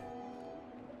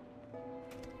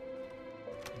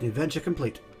 The adventure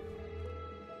complete.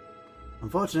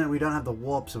 Unfortunately, we don't have the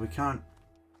warp, so we can't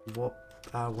warp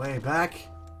our way back.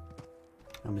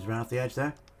 Almost ran off the edge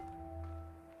there. I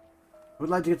would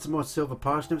like to get some more silver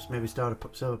parsnips. Maybe start a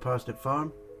silver parsnip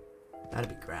farm. That'd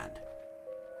be grand.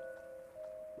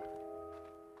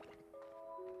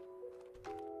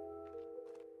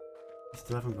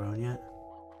 Still haven't grown yet.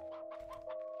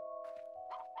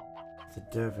 It's a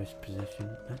dervish position.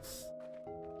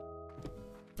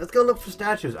 Let's go look for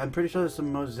statues. I'm pretty sure there's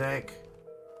some mosaic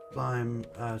slime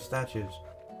statues.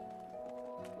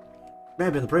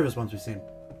 Maybe in the previous ones we've seen.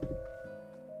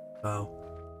 Oh,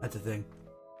 that's a thing.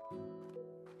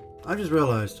 I just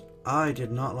realized I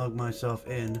did not log myself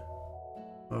in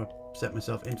or set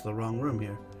myself into the wrong room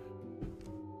here.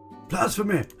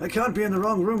 Blasphemy! I can't be in the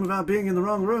wrong room without being in the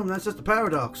wrong room. That's just a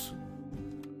paradox.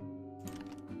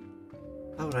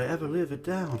 How would I ever live it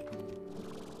down?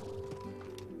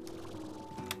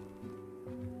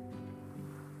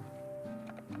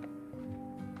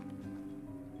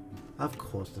 Of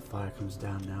course the fire comes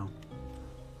down now.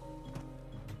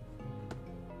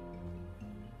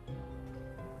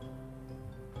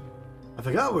 I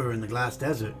forgot we were in the glass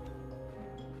desert.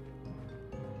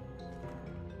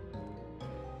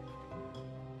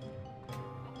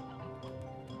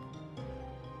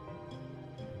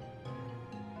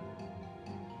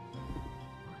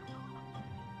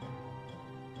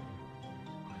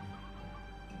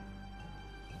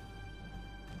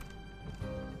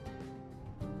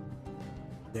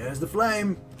 There's the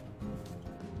flame.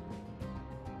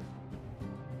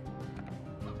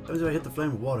 How do I hit the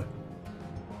flame with water?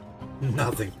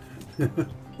 Nothing.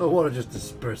 The water just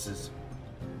disperses.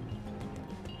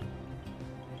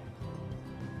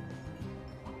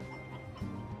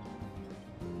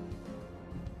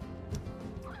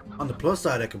 On the plus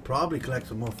side, I could probably collect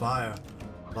some more fire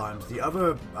slimes. The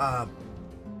other, wow.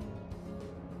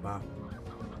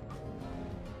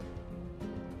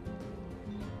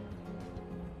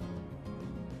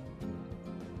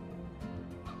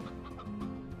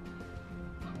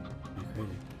 Crazy.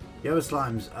 The other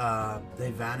slimes, they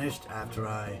vanished after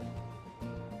I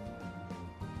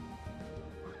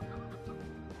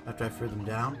threw them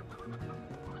down.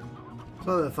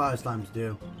 So the fire slimes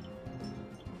do.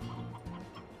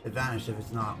 They vanish if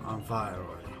it's not on fire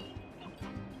already.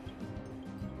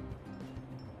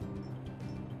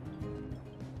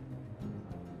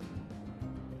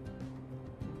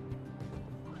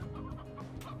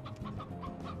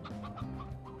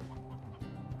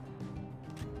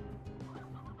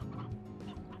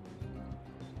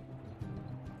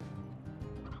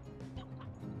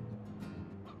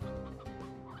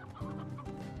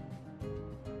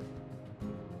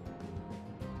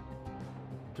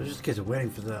 So just in case of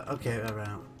waiting for the... Okay, I ran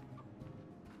out.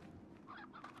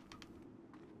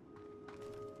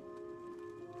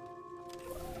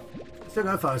 Still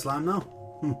got fire slime though.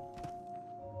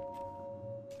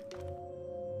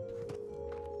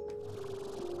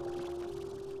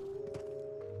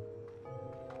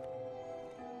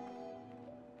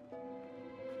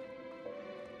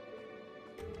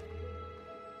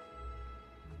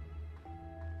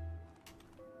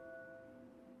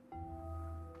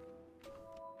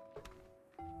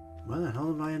 Where the hell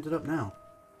have I ended up now?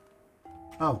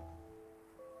 Oh.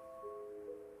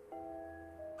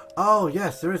 Oh,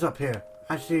 yes, there is up here.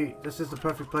 Actually, this is the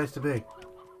perfect place to be.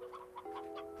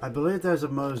 I believe there's a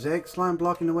mosaic slime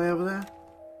blocking the way over there.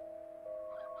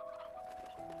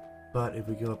 But if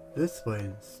we go up this way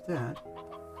instead...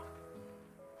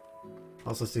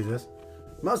 Also see this.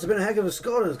 Must have been a heck of a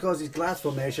score to cause these glass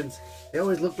formations. They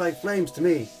always looked like flames to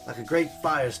me. Like a great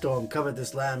firestorm covered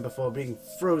this land before being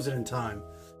frozen in time.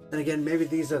 Then again, maybe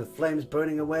these are the flames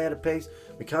burning away at a pace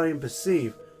we can't even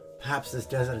perceive. Perhaps this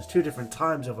desert has two different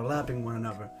times overlapping one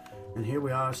another. And here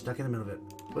we are, stuck in the middle of it.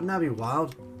 Wouldn't that be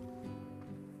wild?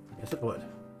 Yes, it would.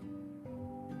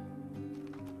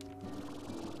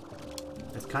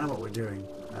 That's kind of what we're doing.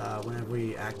 Whenever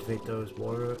we activate those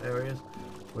water areas,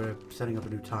 we're setting up a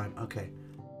new time. Okay.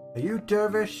 Are you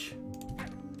dervish?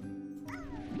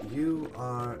 You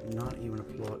are not even a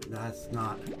plot. That's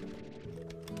not.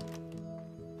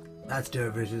 That's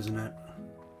dervish, isn't it?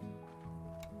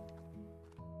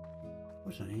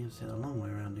 Fortunately, you have to a long way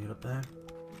around to get up there.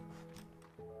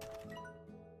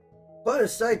 What a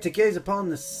sight to gaze upon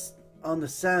the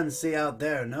sand sea out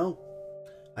there, no?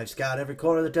 I've scoured every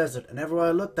corner of the desert, and everywhere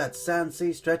I look, that sand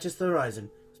sea stretches to the horizon.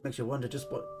 This makes you wonder just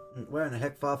where in the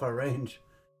heck far range?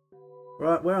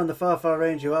 Where on the far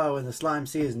range you are when the slime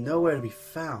sea is nowhere to be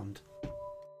found.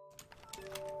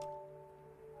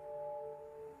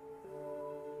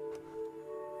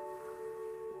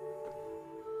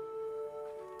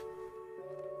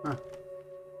 Huh.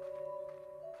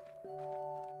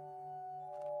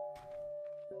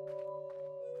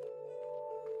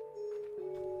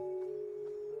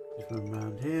 Just run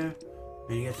around here.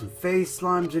 And you get some face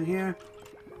slimes in here.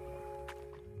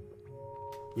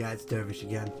 Yeah, it's dervish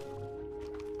again.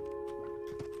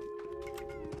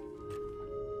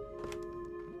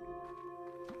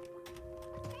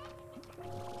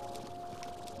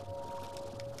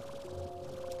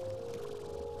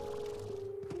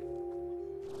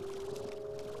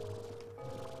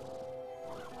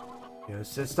 Yeah,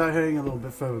 so start heading a little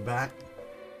bit further back.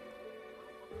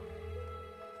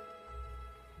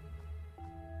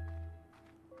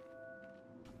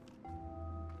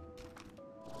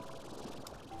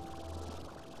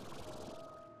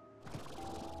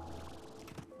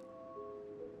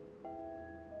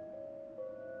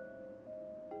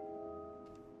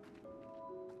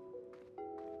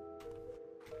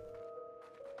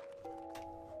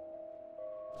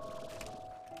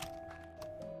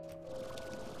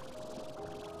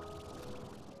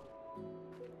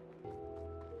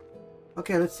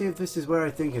 Okay, let's see if this is where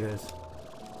I think it is.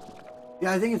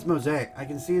 Yeah, I think it's mosaic. I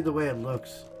can see the way it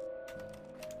looks.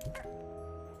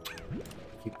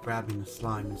 Keep grabbing the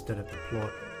slime instead of the plot.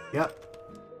 Yep.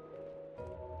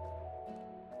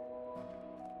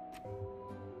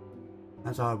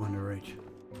 That's a hard one to reach.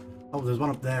 Oh, there's one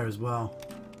up there as well.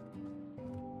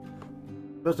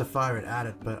 I'm supposed to fire it at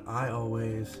it, but I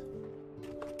always...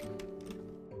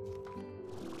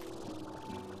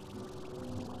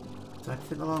 I have to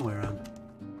take the long way around.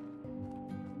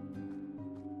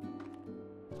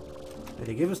 If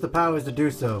they give us the powers to do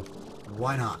so,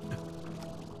 why not?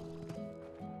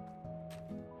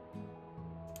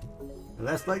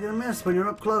 Less likely to miss when you're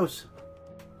up close.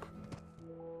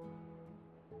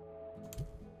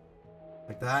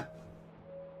 Like that.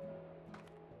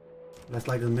 Less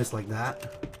likely to miss like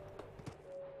that.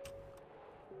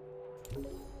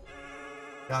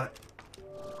 Got it.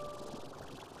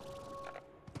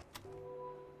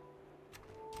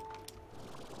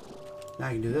 Now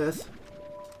I can do this.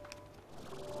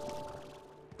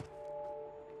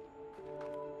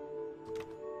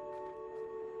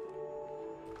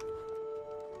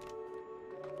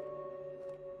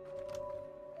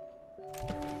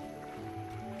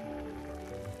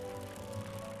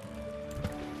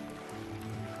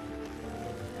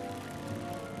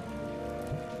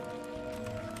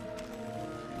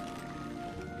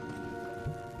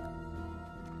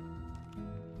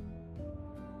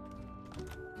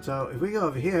 So if we go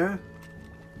over here,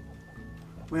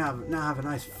 we now have a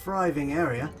nice thriving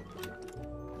area.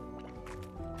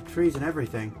 Trees and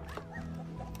everything.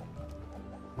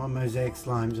 More mosaic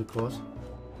slimes, of course.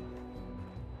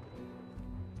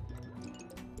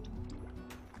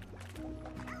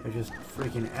 They're just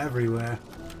freaking everywhere.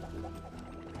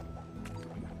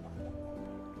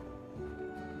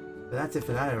 But that's it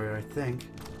for that area, I think.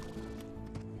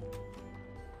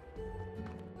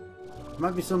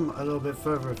 Might be some a little bit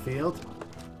further afield.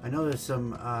 I know there's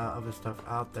some other stuff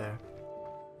out there.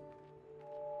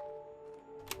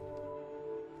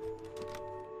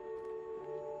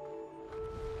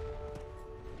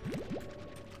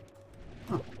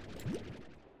 Huh.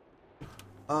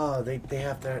 Oh, they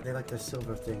like their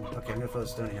silver thing. Okay, I'm gonna throw the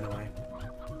stone in away.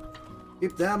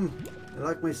 Keep them. They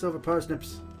like my silver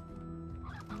parsnips.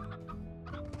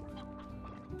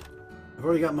 I've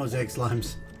already got mosaic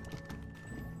slimes.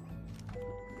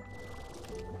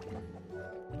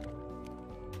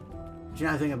 You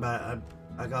know, I think about it,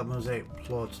 I got mosaic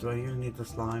plots. Do I even need the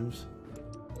slimes?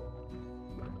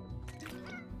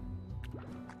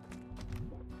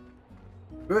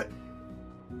 Good.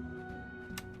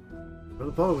 Where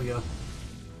the pole we go?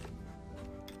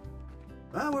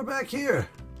 Ah, we're back here.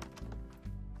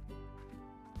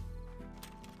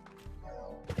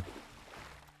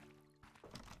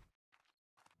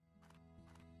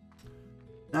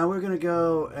 Now we're gonna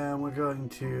go and we're going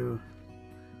to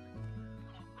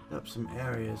up some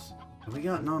areas. Have we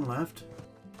got none left?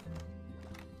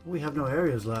 We have no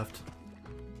areas left.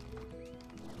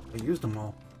 I used them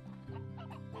all.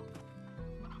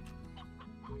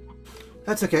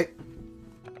 That's okay.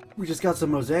 We just got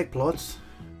some mosaic plots.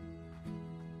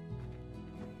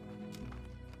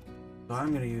 So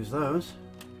I'm going to use those.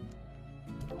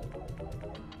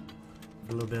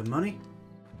 For a little bit of money.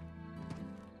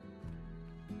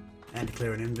 And to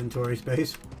clear an inventory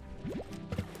space.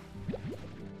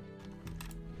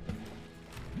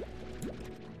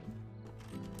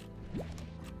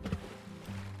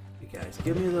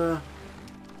 Give me the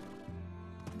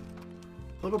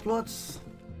little plots.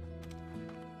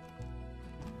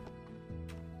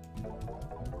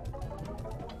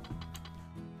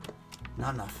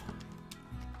 Not enough.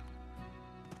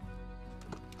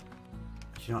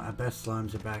 But you know, our best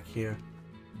slimes are back here.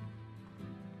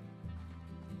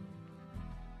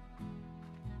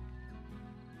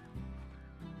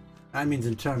 That means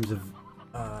in terms of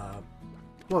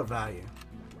plot value.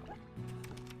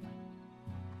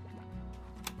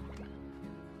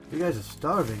 You guys are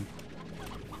starving.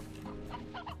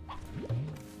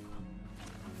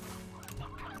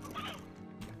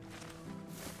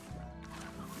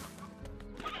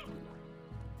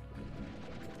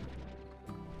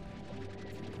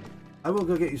 I will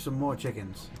go get you some more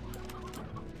chickens.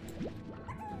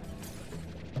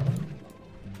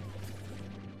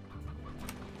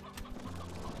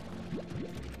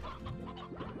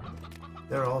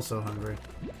 They're also hungry.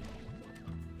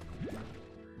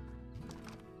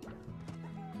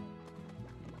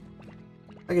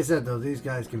 Like I said though, these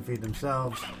guys can feed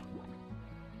themselves.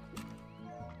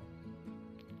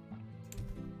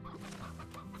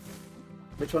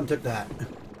 Which one took that?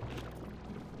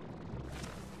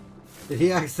 Did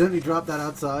he accidentally drop that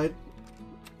outside?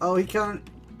 Oh, he can't.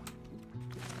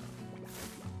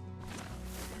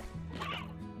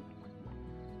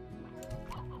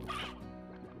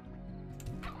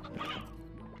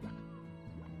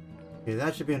 Okay,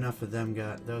 that should be enough for them,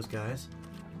 those guys.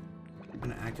 I'm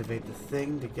gonna activate the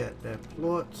thing to get their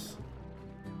plots.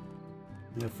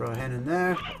 I'm gonna throw a hen in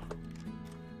there.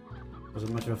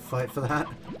 Wasn't much of a fight for that.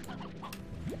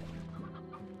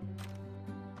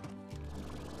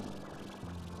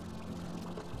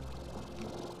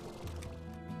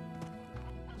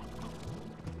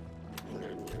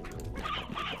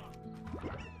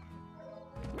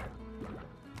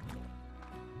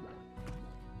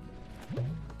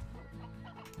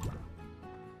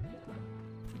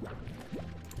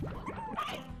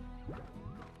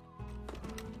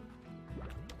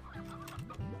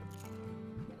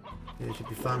 They should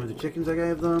be fine with the chickens I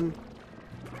gave them.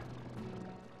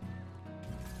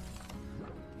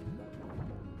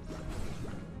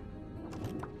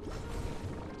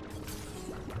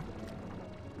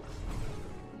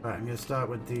 Alright, I'm going to start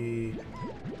with the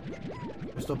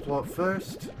crystal plot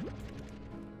first.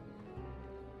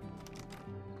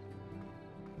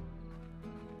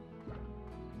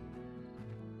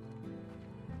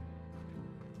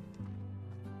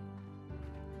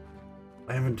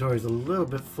 My inventory is a little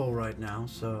bit full right now,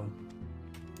 so...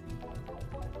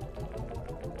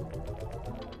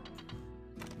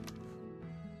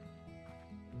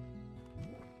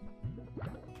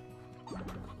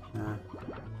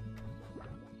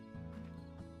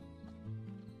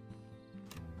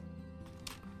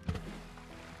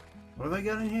 What have I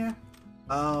got in here?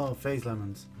 Oh, phase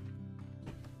lemons.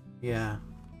 Yeah.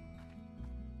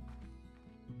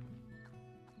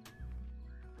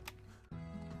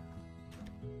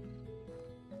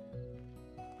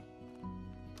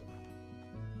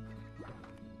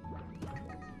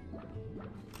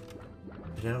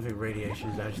 I don't think radiation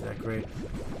is actually that great.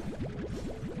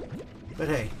 But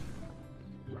hey.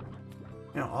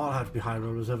 You know, all have to be high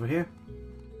rollers over here.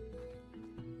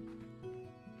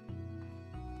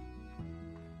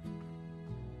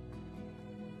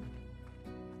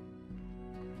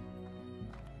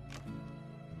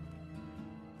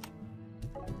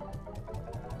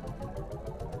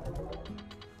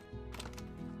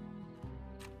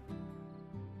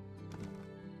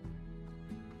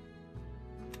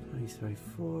 He's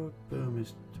 34, boom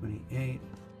is 28.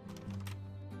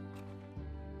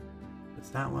 It's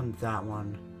that one, that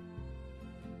one.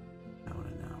 That one,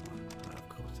 and that one. Oh, of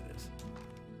course it is.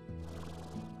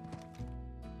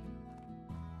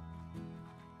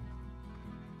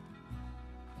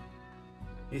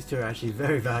 These two are actually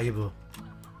very valuable.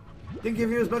 Didn't give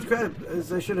you as much credit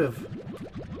as I should have.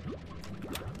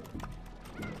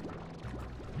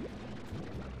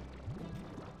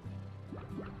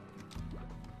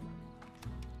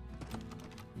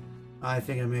 I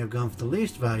think I may have gone for the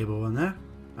least valuable one there,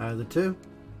 out of the two.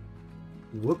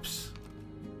 Whoops.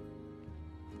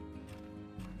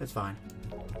 That's fine.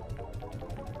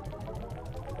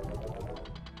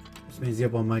 This means the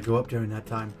other one might go up during that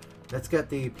time. Let's get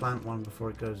the plant one before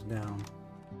it goes down.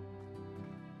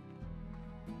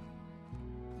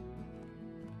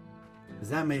 Because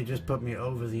that may just put me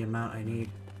over the amount I need.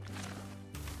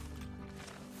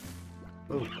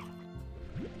 Oh.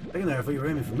 Hang in there, I thought you were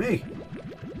aiming for me.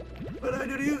 What did I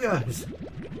do to you guys?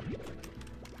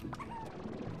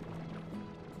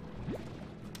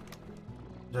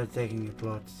 They're taking your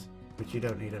plots, which you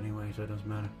don't need anyway, so it doesn't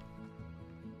matter.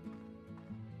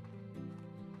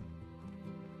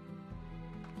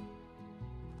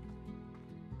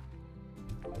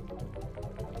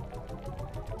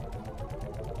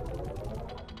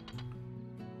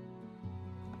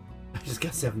 I just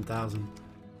got 7,000.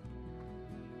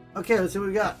 Okay, let's see what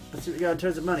we got. Let's see what we got in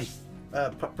terms of money.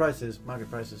 Prices, market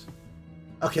prices.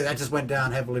 Okay, that just went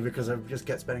down heavily because I just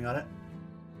kept spending on it.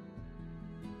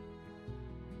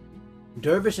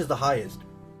 Dervish is the highest.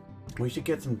 We should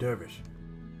get some Dervish.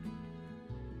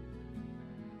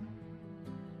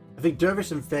 I think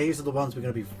Dervish and Phase are the ones we're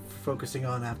going to be focusing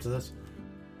on after this.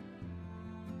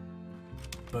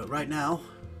 But right now,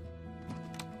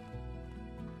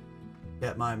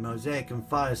 get my Mosaic and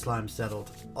Fire Slime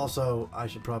settled. Also, I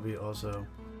should probably also...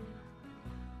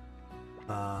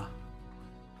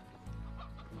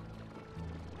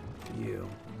 you.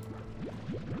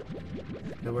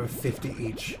 They're worth 50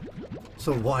 each.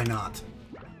 So why not?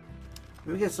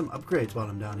 Maybe get some upgrades while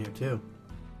I'm down here too.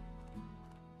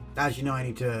 As you know, I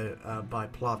need to buy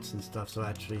plots and stuff, so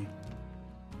actually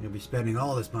you'll be spending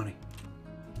all this money.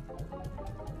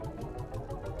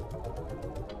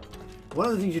 One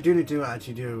of the things you do need to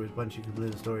actually do is once you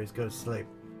complete the story is go to sleep.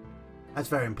 That's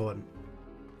very important.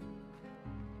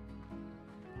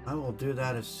 I will do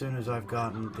that as soon as I've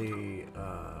gotten the,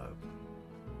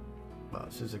 well,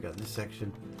 as soon as I've gotten this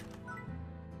section.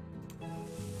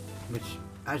 Which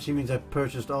actually means I've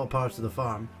purchased all parts of the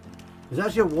farm. There's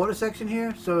actually a water section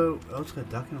here, so, oh, it's going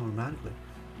to duck in automatically.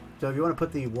 So if you want to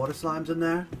put the water slimes in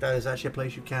there, that is actually a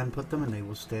place you can put them and they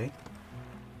will stay.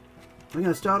 We're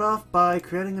going to start off by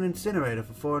creating an incinerator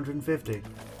for 450.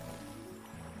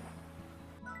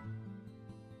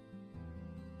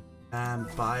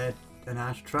 And buy an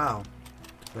ash trowel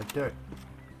to collect dirt.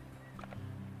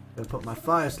 Gonna put my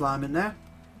fire slime in there.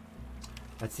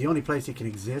 That's the only place it can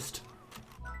exist.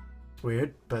 It's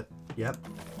weird, but yep.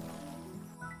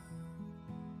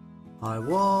 High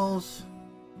walls.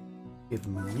 Give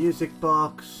them a music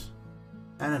box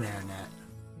and an air net.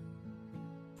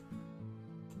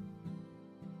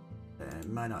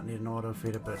 And might not need an auto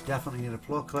feeder, but definitely need a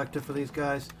plot collector for these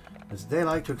guys, as they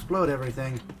like to explode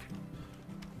everything.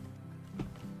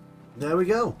 There we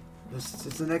go. This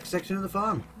is the next section of the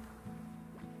farm.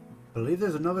 I believe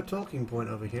there's another talking point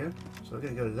over here, so we're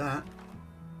going to go to that.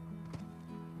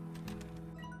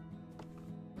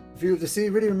 View of the sea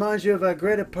really reminds you of our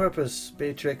greater purpose,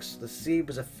 Beatrix. The sea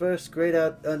was a first great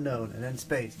unknown, and then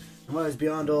space, and what is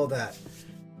beyond all that.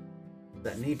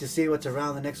 That need to see what's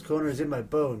around the next corner is in my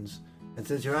bones, and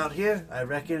since you're out here, I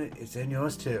reckon it's in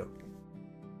yours too.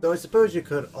 Though I suppose you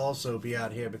could also be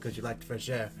out here because you like the fresh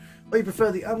air, or you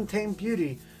prefer the untamed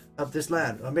beauty of this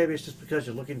land, or maybe it's just because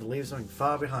you're looking to leave something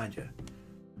far behind you.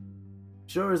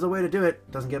 Sure is the way to do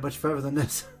it. Doesn't get much further than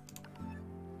this.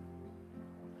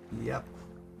 Yep.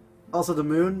 Also, the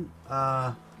moon,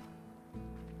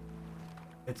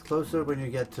 it's closer when you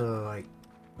get to, like,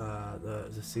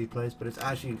 the sea place, but it's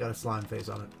actually got a slime face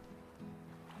on it.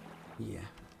 Yeah.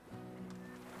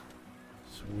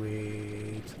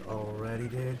 Sweet. Already,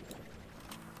 dude.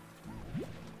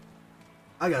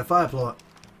 I got a fire plot.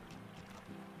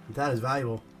 That is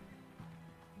valuable.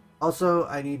 Also,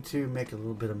 I need to make a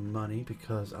little bit of money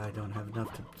because I don't have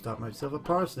enough to start myself a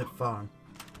parsnip farm.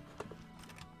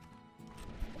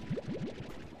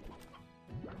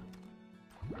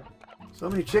 So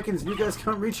many chickens, and you guys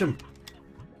can't reach them.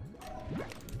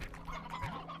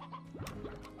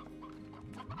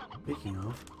 Speaking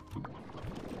of,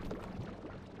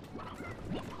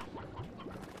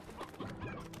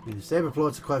 I mean, the saber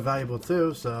plots are quite valuable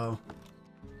too, so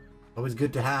always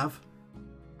good to have.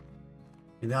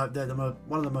 And they're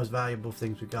one of the most valuable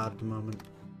things we got at the moment,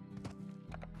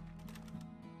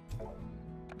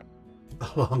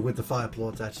 along with the fire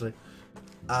plots, actually.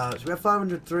 So we have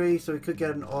 503, so we could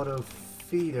get an auto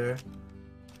feeder,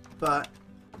 but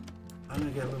I'm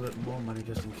going to get a little bit more money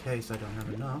just in case I don't have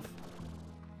enough.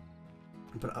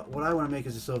 But what I want to make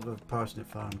is a silver parsnip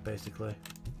farm, basically.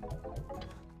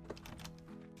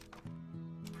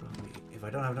 Probably, if I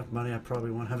don't have enough money, I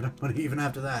probably won't have enough money even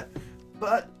after that.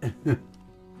 But I'm going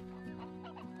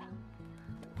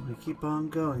to keep on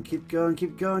going, keep going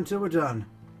until we're done.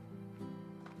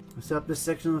 We'll set up this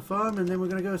section of the farm, and then we're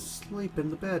going to go sleep in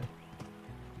the bed.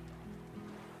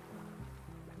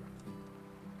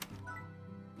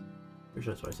 Pretty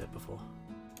sure that's what I said before.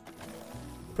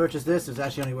 Purchase this. It was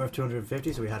actually only worth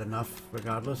 250, so we had enough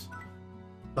regardless.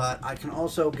 But I can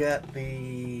also get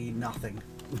the nothing.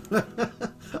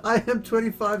 I am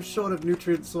 25 short of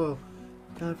nutrient soil.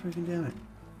 God freaking damn it.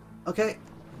 Okay,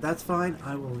 that's fine.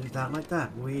 I will leave that like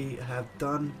that. We have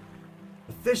done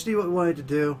officially what we wanted to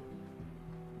do.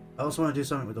 I also want to do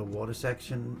something with the water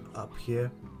section up here.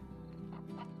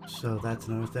 So that's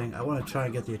another thing. I want to try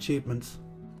and get the achievements.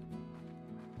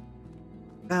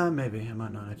 Maybe. I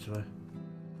might not actually.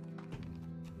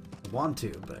 I want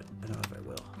to, but I don't know if I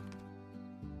will.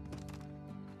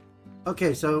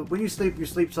 Okay, so when you sleep, you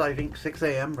sleep till I think 6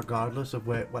 AM, regardless of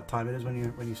what time it is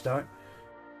when you start.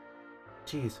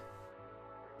 Jeez.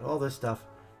 All this stuff.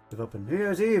 We've opened New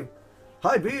Year's Eve.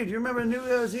 Hi, B, do you remember New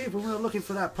Year's Eve when we were looking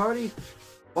for that party?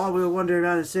 While we were wandering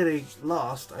around the city,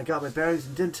 lost, I got my bearings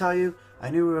and didn't tell you. I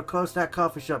knew we were close to that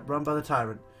coffee shop run by the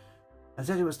tyrant. And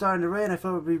since it was starting to rain, I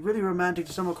thought it would be really romantic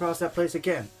to stumble across that place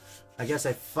again. I guess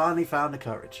I finally found the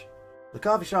courage. The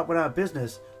coffee shop went out of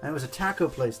business, and it was a taco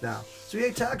place now. So we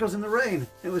ate tacos in the rain.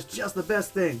 It was just the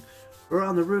best thing. We were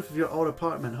on the roof of your old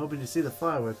apartment, hoping to see the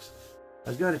fireworks. I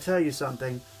was going to tell you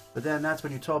something, but then that's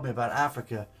when you told me about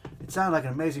Africa. It sounded like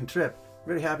an amazing trip.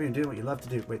 Really happy you're doing what you love to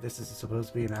do. Wait, this is supposed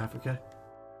to be in Africa?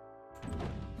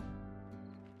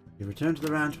 You return to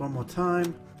the ranch one more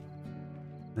time,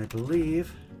 and I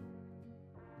believe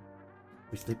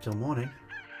we sleep till morning.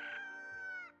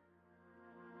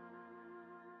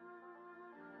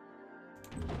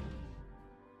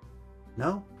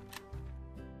 No?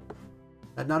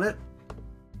 That not it?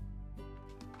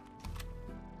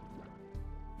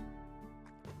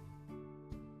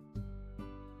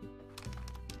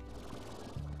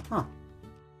 Huh.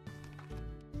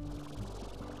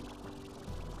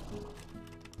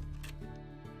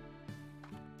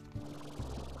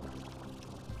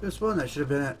 This one, that should have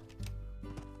been it.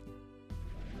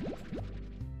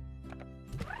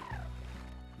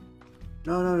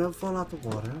 No, no, don't fall out the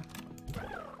water.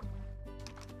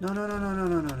 No, no, no, no, no,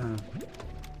 no, no, no.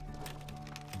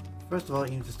 First of all,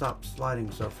 you need to stop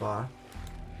sliding so far.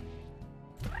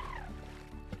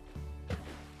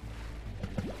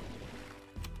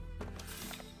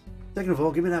 Second of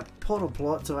all, give me that portal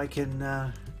plot so I can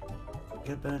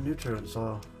get better nutrient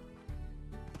soil.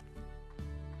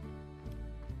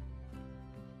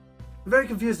 I'm very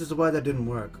confused as to why that didn't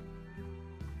work.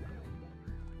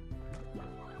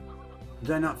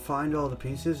 Did I not find all the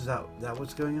pieces? Is that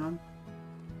what's going on?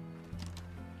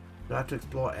 Do I have to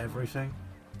explore everything?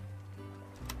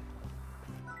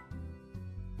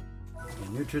 Okay,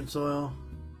 nutrient soil.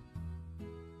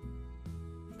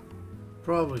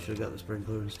 Probably should have got the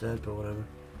sprinkler instead, but whatever.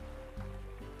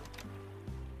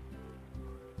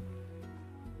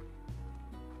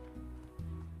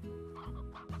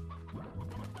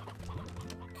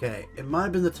 Okay, it might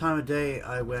have been the time of day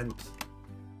I went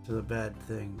to the bad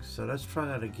thing, so let's try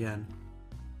that again.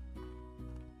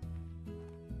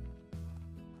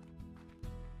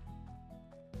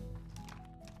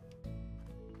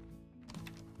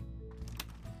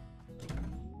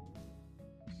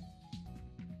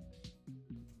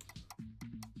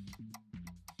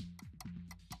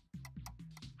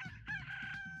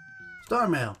 Star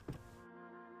mail.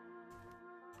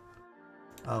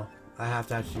 Oh, I have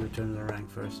to actually return to the rank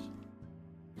first.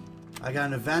 I got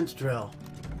an advanced drill.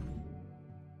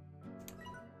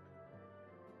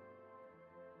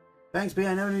 Thanks, B.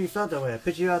 I never knew you felt that way. I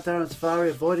picture you out there on safari,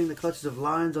 avoiding the clutches of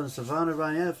lions on the savannah,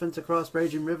 riding elephants across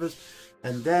raging rivers,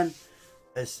 and then,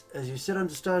 as you sit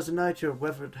under stars at night, your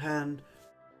weathered hand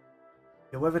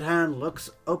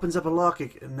opens up a lock,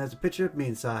 and there's a picture of me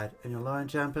inside, and your lion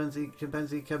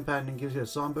chimpanzee companion gives you a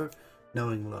somber,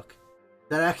 knowing look. Is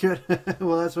that accurate?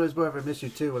 Well, that's what it's worth. I missed you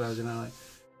too when I was in LA.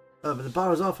 Oh, but the bar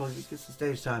was awful. It's the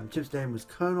stage time. Chip's name was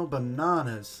Colonel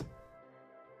Bananas.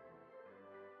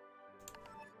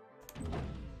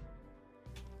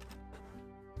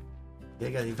 Yeah,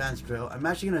 I got the advanced drill. I'm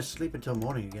actually gonna sleep until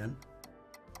morning again.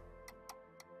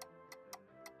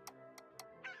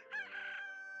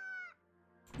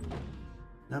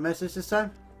 No message this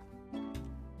time?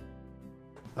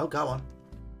 Oh, got one.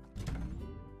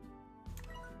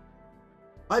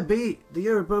 Hi B, the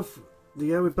year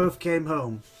we both came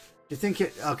home. Do you think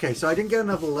it? Okay, so I didn't get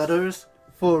enough letters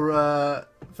for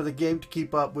the game to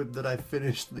keep up with that I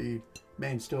finished the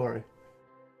main story.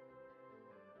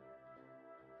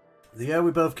 The year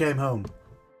we both came home.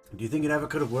 Do you think it ever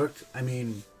could have worked? I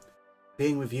mean,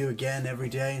 being with you again every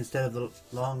day instead of the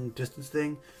long distance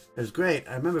thing. It was great.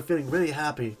 I remember feeling really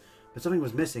happy, but something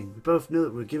was missing. We both knew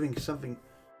that we were giving something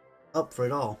up for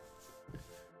it all.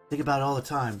 Think about it all the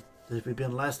time. That if we'd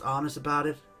been less honest about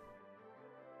it,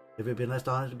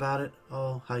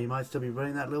 oh, how you might still be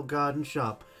running that little garden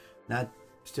shop, and I'd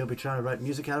still be trying to write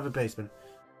music out of a basement.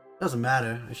 Doesn't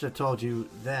matter. I should have told you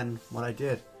then what I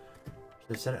did.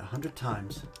 Should have said it 100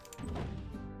 times.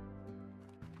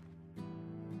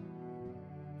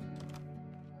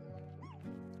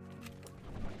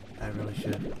 I really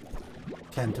should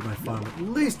tend to my farm at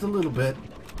least a little bit.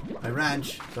 My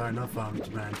ranch. Sorry, not farm, it's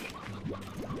ranch.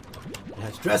 It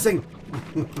has dressing!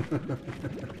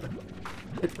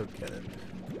 I don't get it.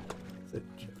 It's a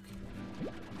joke.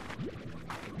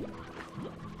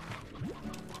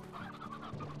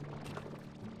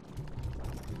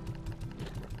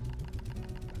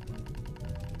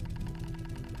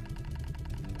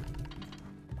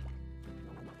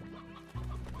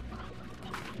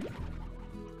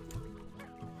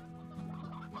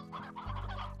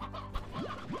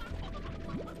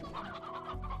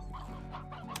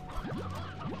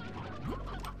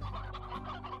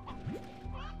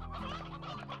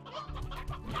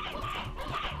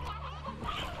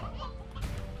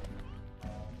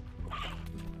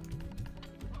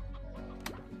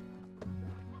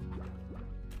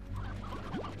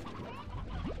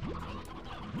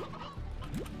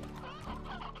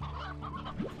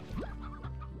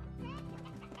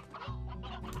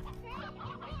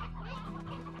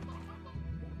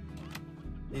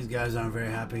 These guys aren't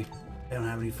very happy. They don't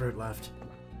have any fruit left.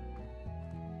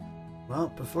 Well,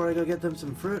 before I go get them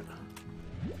some fruit,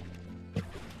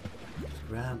 just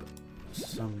grab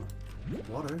some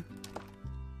water.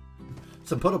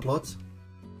 Some puddle plots.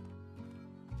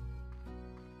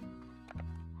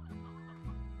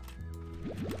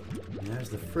 And there's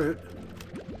the fruit.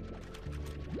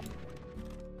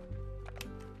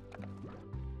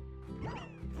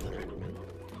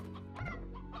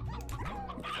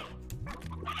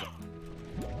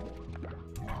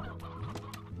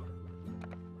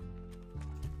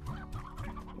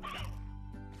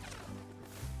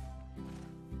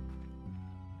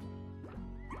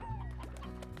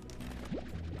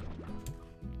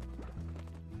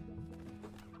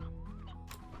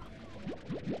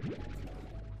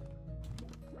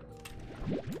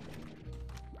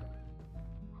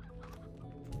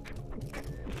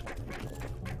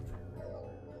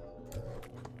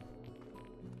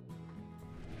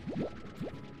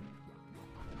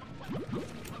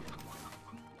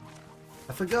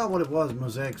 forgot what it was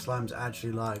Mosaic Slime's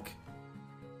actually like.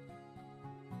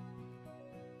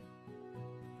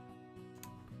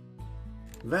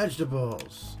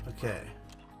 Vegetables. Okay.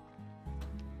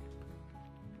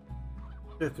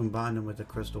 Should combine them with the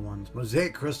crystal ones.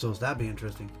 Mosaic crystals, that'd be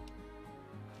interesting.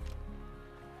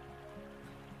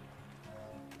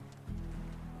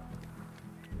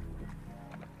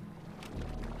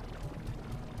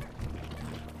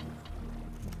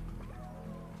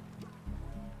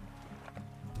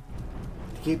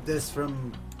 Keep this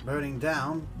from burning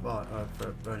down, or for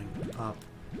burning up.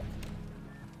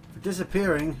 For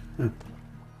disappearing.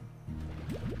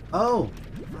 Oh,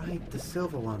 right, the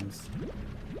silver ones.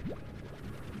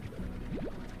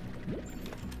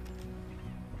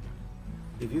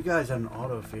 If you guys had an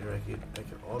auto feeder, I could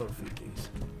auto feed these.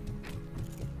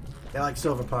 They're like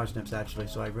silver parsnips, actually,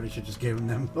 so I really should just give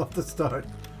them off the start.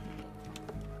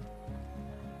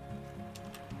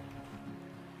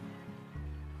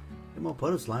 Get more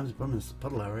puddle slimes and put them in this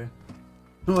puddle area.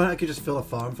 Or I could just fill a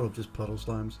farm full of just puddle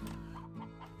slimes.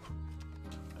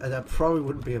 That probably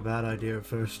wouldn't be a bad idea at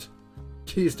first.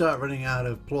 Till you start running out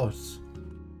of plot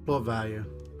value.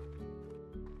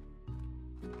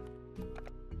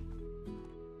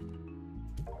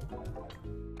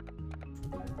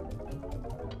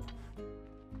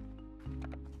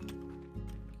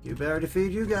 You better to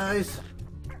feed you guys.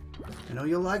 I know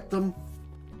you'll like them.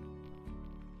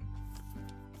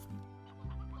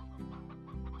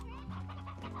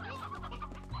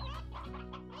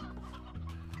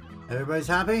 Everybody's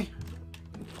happy?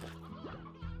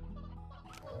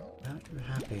 Not you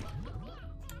happy.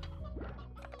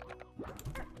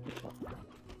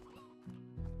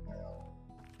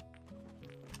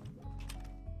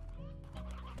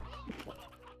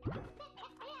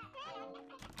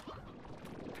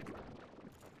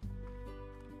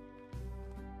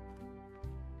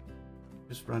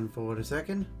 Just run forward a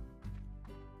second.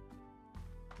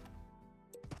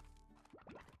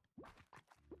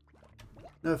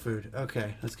 No food.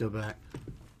 Okay, let's go back.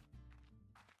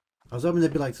 I was hoping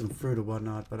there'd be like some fruit or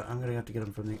whatnot, but I'm gonna have to get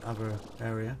them from the other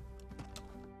area.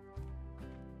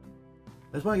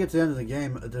 I just want to get to the end of the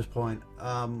game at this point.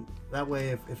 That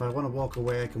way, if I want to walk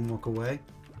away, I can walk away.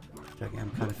 Which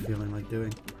I'm kind of feeling like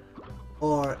doing.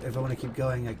 Or if I want to keep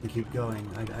going, I can keep going.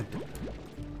 I'm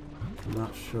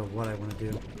not sure what I want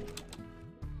to do.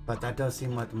 But that does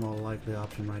seem like the more likely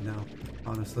option right now,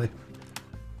 honestly.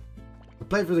 I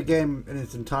played through the game in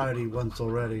its entirety once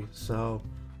already, so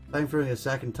playing through it a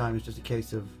second time is just a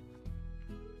case of,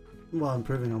 well,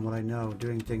 improving on what I know,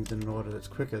 doing things in an order that's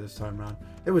quicker this time around.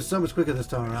 It was so much quicker this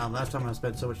time around. Last time I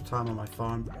spent so much time on my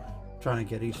farm trying to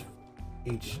get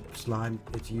each slime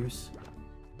its use.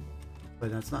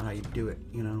 But that's not how you do it,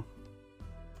 you know.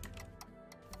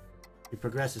 You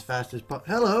progress as fast as possible.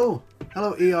 Hello!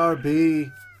 Hello,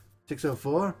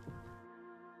 ERB604.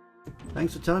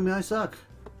 Thanks for telling me I suck.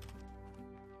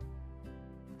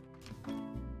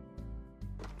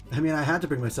 I mean, I had to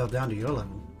bring myself down to your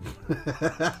level.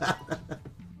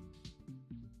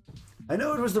 I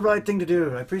know it was the right thing to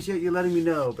do. I appreciate you letting me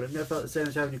know, but I've never felt the same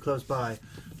as having you close by.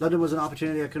 London was an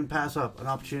opportunity I couldn't pass up. An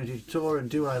opportunity to tour and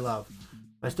do what I love.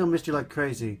 I still missed you like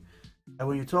crazy. And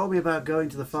when you told me about going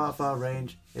to the far, far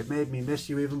range, it made me miss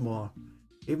you even more.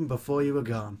 Even before you were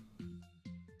gone.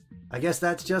 I guess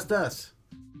that's just us.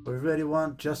 What we really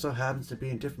want just so happens to be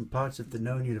in different parts of the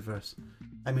known universe.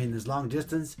 I mean, there's long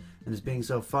distance, and as being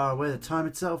so far away, the time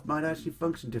itself might actually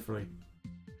function differently.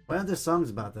 Why aren't there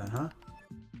songs about that, huh?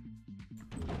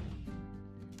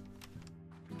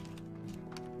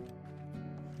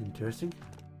 Interesting.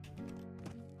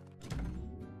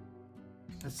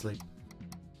 Let's sleep.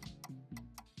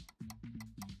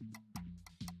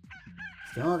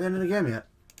 Still not at the end of the game yet.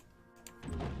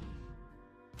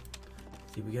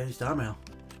 See if we get any star mail.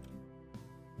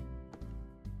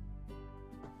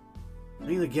 I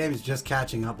think the game is just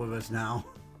catching up with us now.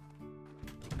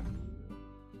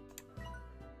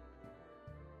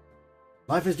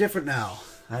 Life is different now.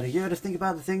 I had a year to think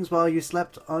about the things while you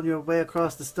slept on your way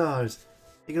across the stars.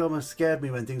 It almost scared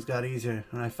me when things got easier,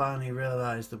 and I finally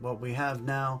realized that what we have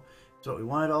now is what we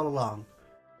wanted all along.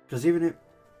 Because even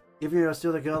if you're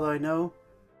still the girl that I know,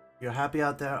 you're happy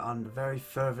out there on the very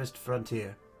furthest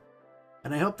frontier.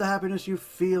 And I hope the happiness you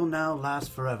feel now lasts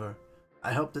forever.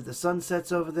 I hope that the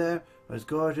sunsets over there are as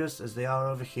gorgeous as they are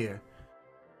over here.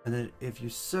 And that if you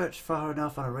search far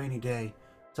enough on a rainy day,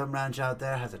 some ranch out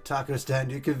there has a taco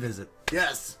stand you can visit.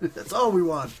 Yes! That's all we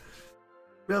want!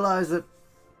 Realize that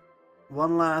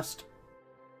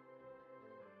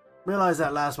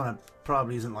last one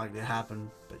probably isn't likely to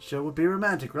happen, but sure would be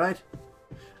romantic, right?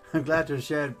 I'm glad to have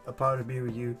shared a part of me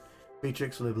with you,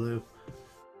 Beatrix Blue.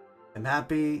 I'm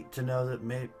happy to know that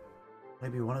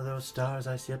maybe one of those stars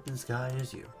I see up in the sky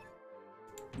is you.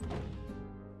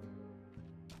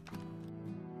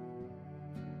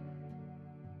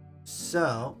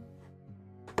 So,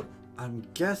 I'm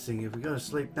guessing if we go to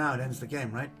sleep now, it ends the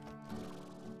game, right?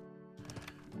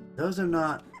 Those are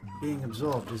not being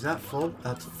absorbed. Is that full?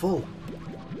 That's full.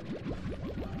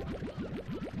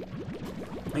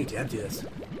 I need to empty this.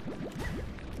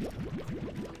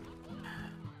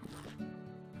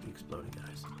 Exploding,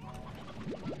 guys.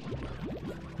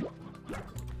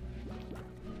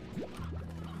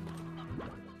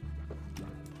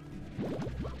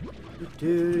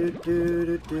 Do, do,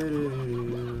 do, do,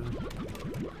 do.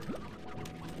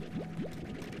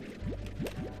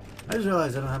 I just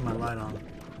realized I don't have my light on.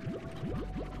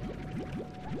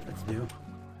 That's new.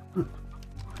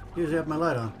 Usually I have my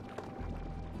light on.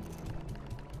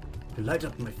 It lights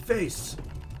up my face.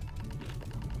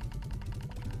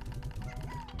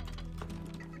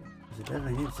 It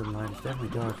definitely needs some light. It's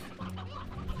definitely dark.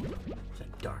 It's a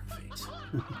dark face.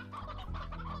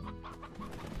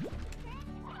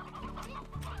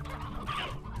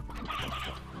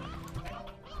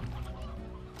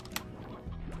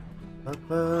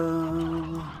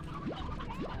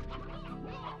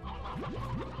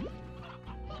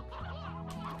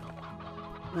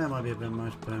 That might be a bit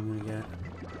much, but I'm gonna get.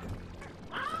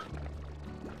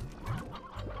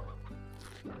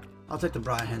 I'll take the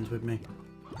briar hens with me.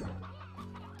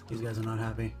 These guys are not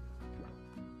happy.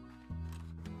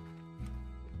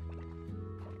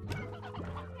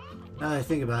 Now that I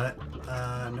think about it,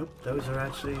 nope, those are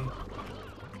actually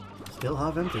still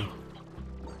half empty.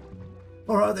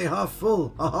 Or are they half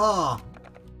full? Aha!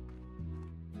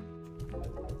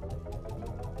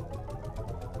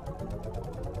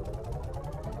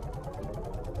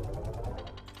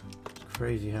 It's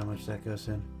crazy how much that goes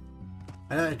in.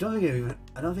 I don't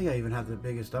think I even have the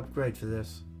biggest upgrade for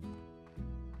this.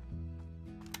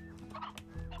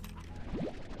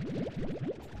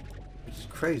 Which is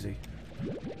crazy.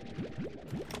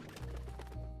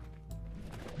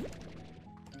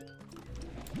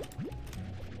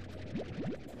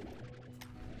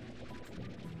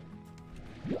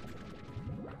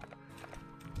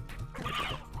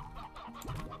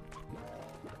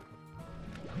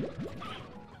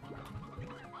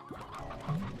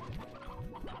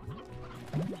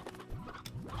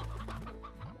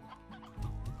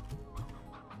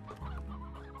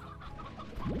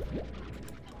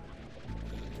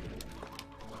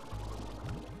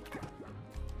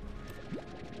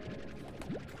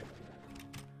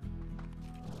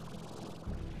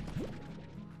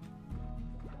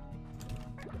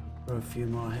 Throw a few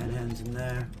more hens in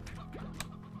there.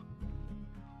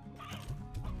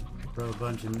 Throw a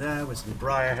bunch in there with some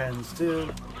briar hens too.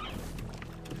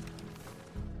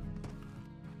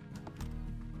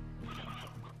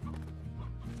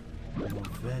 More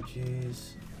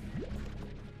veggies.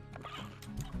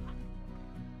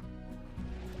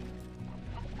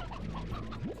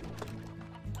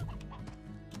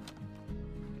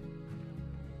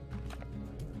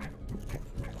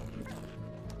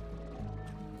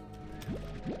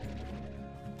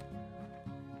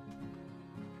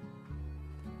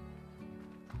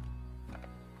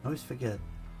 I always forget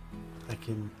I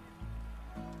can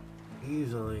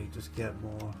easily just get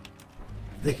more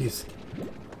of these,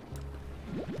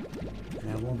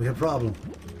 and that won't be a problem.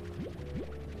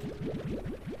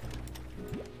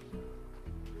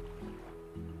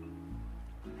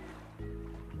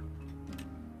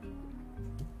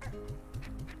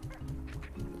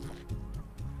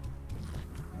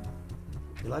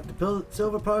 You like to peel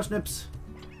silver parsnips?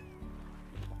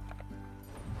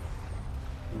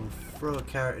 Throw a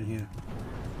carrot in here.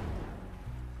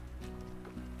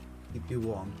 Keep you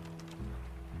warm.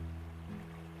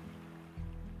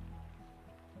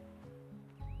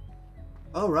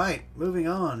 Alright, moving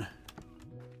on.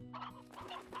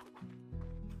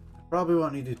 Probably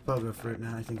won't need to pogo fruit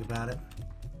now I think about it.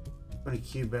 20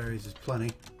 Q berries is plenty.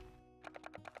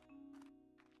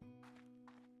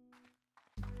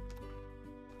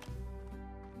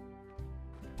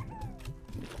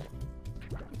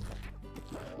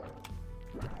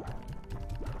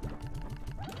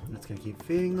 Gonna keep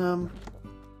feeding them.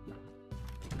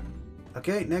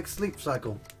 Okay, next sleep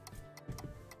cycle.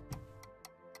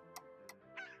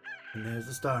 And there's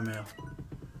the star mail.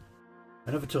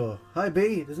 Another tour. Hi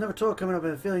B, there's another tour coming up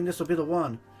and I'm feeling this will be the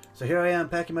one. So here I am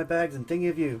packing my bags and thinking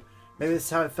of you. Maybe this is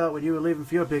how it felt when you were leaving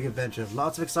for your big adventure.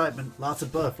 Lots of excitement, lots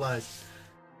of butterflies.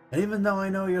 And even though I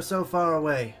know you're so far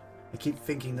away, I keep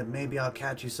thinking that maybe I'll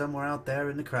catch you somewhere out there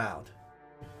in the crowd.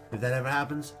 If that ever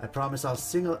happens, I promise I'll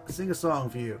sing a song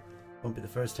for you. Won't be the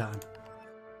first time.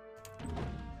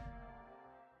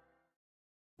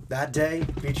 That day,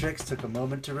 Beatrix took a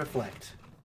moment to reflect.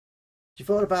 She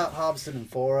thought about Hobson and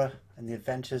Fora and the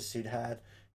adventures she'd had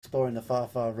exploring the far,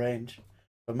 far range.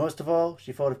 But most of all,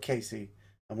 she thought of Casey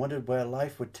and wondered where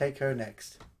life would take her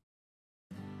next.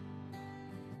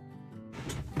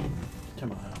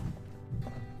 Tomorrow.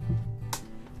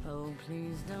 Oh,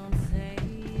 please don't say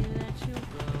that you'll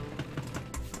go.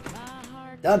 My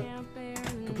heart Done. can't bear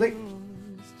the Complete.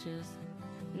 news, just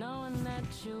knowing that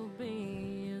you'll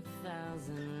be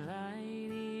 1,000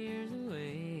 light years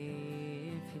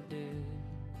away if you do.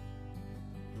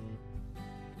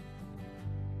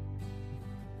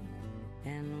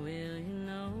 And will you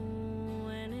know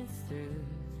when it's through?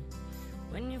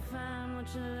 When you find what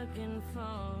you're looking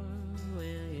for,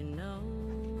 will you know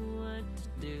what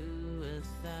to do?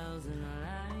 1,000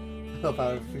 light years Love how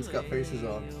everything's got faces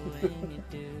on. when you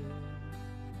do.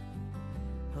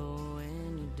 Oh,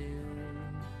 when you do.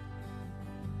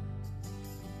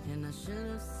 And I should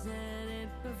have said it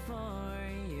before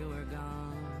you were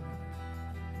gone,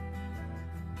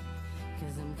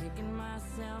 'cause I'm kicking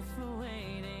myself for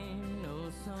waiting oh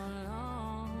so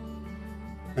long.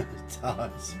 It's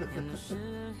hard. And I should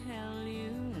have held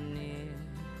you near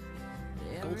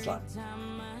Gold every slime.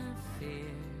 time I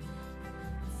fear.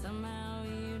 Somehow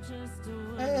you just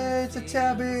Hey, it's a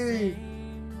tabby!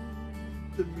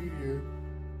 The meteor.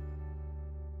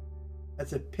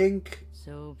 That's a pink.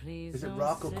 So please Is it don't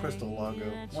rock or say crystal logo?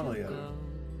 that One or the you'll other. go.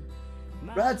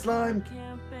 My Rad slime. heart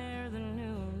can't bear the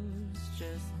news,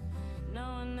 just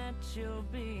knowing that you'll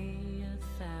be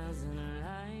 1,000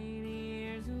 light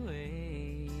years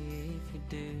away if you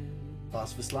do.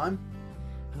 Phosphor slime.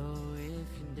 Oh,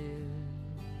 if you do.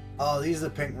 Oh, these are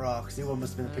the pink rocks. The other one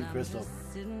must have been a pink I'm crystal.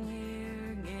 just sitting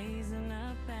here gazing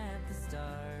up at the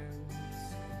stars.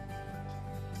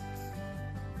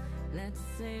 Let's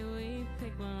say we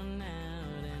pick one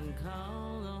out and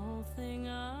call the whole thing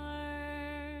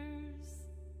ours.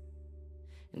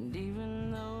 And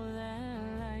even though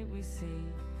that light we see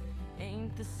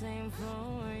ain't the same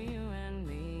for you and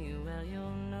me, well,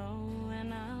 you'll know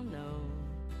and I'll know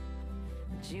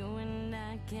that you and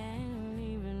I can't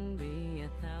even be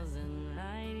 1,000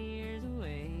 light years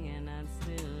away, and I'd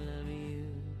still love you.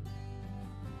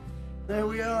 There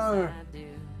we Yes, are, I do.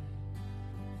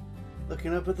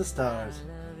 looking up at the stars. I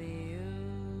love you.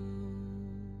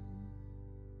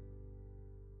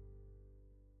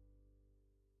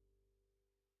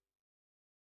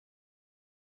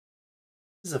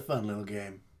 This is a fun little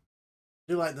game.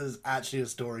 I feel like there's actually a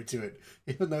story to it,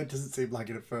 even though it doesn't seem like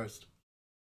it at first.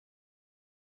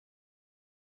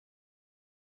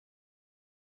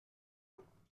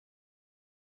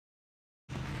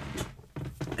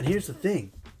 And here's the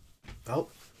thing. Oh,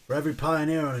 for every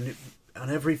pioneer on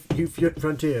every new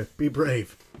frontier, be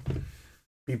brave,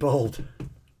 be bold,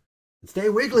 and stay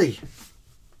wiggly.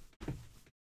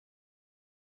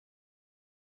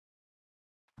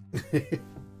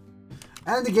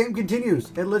 And the game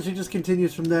continues. It literally just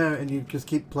continues from there, and you just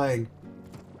keep playing.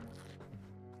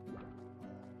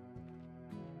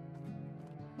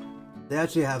 They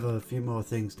actually have a few more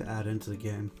things to add into the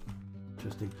game.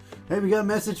 Interesting. Hey, we got a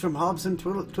message from Hobson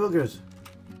Twilgers.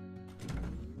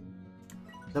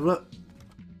 Have a look.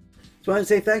 Just wanted to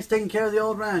say thanks for taking care of the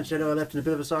old ranch. I know I left in a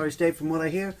bit of a sorry state from what I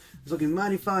hear. It's looking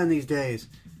mighty fine these days.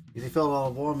 They felt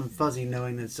all warm and fuzzy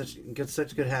knowing that it's in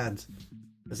such good hands.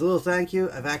 As a little thank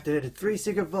you, I've activated 3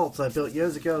 secret vaults I built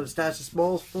years ago to stash a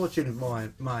small fortune of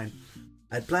mine.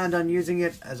 I'd planned on using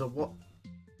it as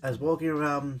walking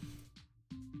around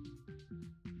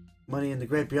money in the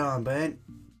great beyond, but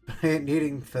I ain't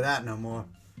needing for that no more.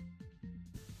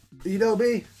 You know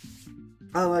me,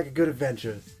 I like a good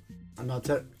adventure. I'm not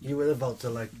telling you where the vaults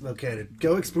are located.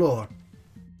 Go explore.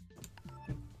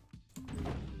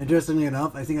 Interestingly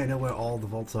enough, I think I know where all the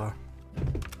vaults are.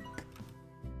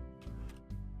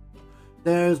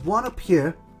 There's one up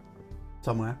here,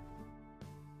 somewhere.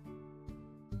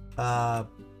 Yeah,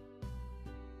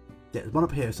 there's one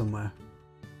up here somewhere.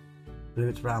 I believe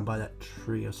it's around by that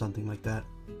tree or something like that.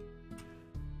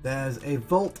 There's a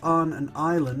vault on an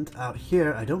island out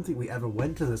here. I don't think we ever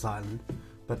went to this island,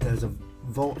 but there's a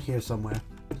vault here somewhere.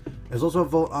 There's also a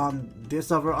vault on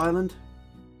this other island.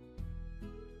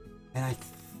 And I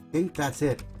think that's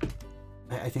it.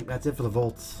 I think that's it for the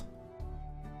vaults.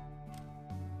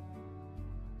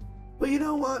 But you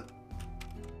know what?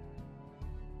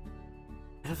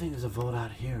 I don't think there's a vault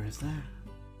out here, is there?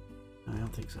 No, I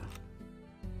don't think so.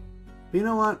 But you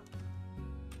know what?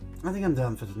 I think I'm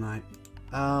done for tonight.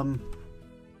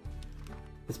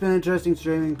 It's been interesting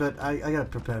streaming, but I gotta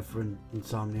prepare for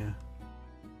insomnia.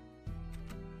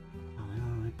 Oh, they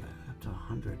are right back up to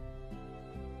 100.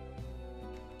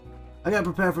 I gotta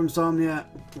prepare for insomnia.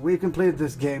 We completed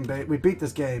this game, we beat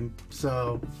this game,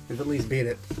 so we've at least beat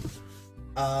it.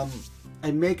 I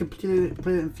may complete it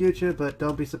in future, but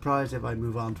don't be surprised if I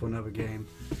move on to another game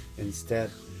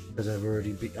instead, because I've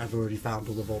already found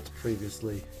the vault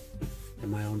previously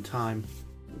in my own time.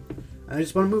 And I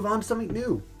just want to move on to something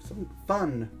new, something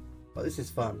fun. Well, this is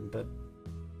fun, but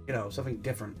you know, something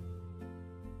different.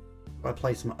 Or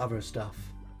play some other stuff.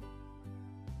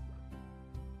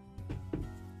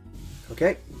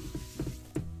 Okay.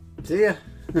 See ya.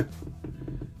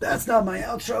 That's not my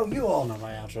outro. You all know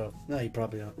my outro. No, you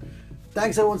probably don't.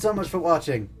 Thanks everyone so much for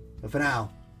watching. But for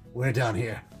now, we're done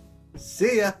here.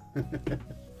 See ya.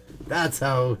 That's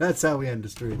how we end the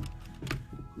stream.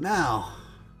 Now,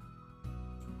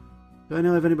 do I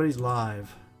know if anybody's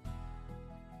live?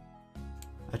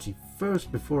 Actually,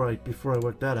 first, before I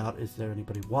work that out, is there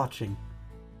anybody watching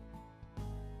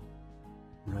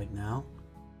right now?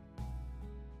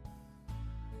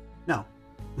 No.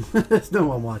 There's no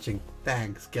one watching.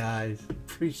 Thanks, guys.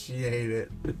 Appreciate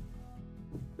it.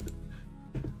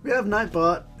 We have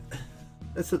Nightbot.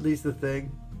 That's at least the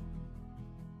thing.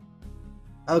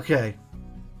 Okay.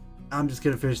 I'm just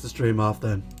gonna finish the stream off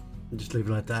then. And just leave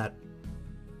it like that.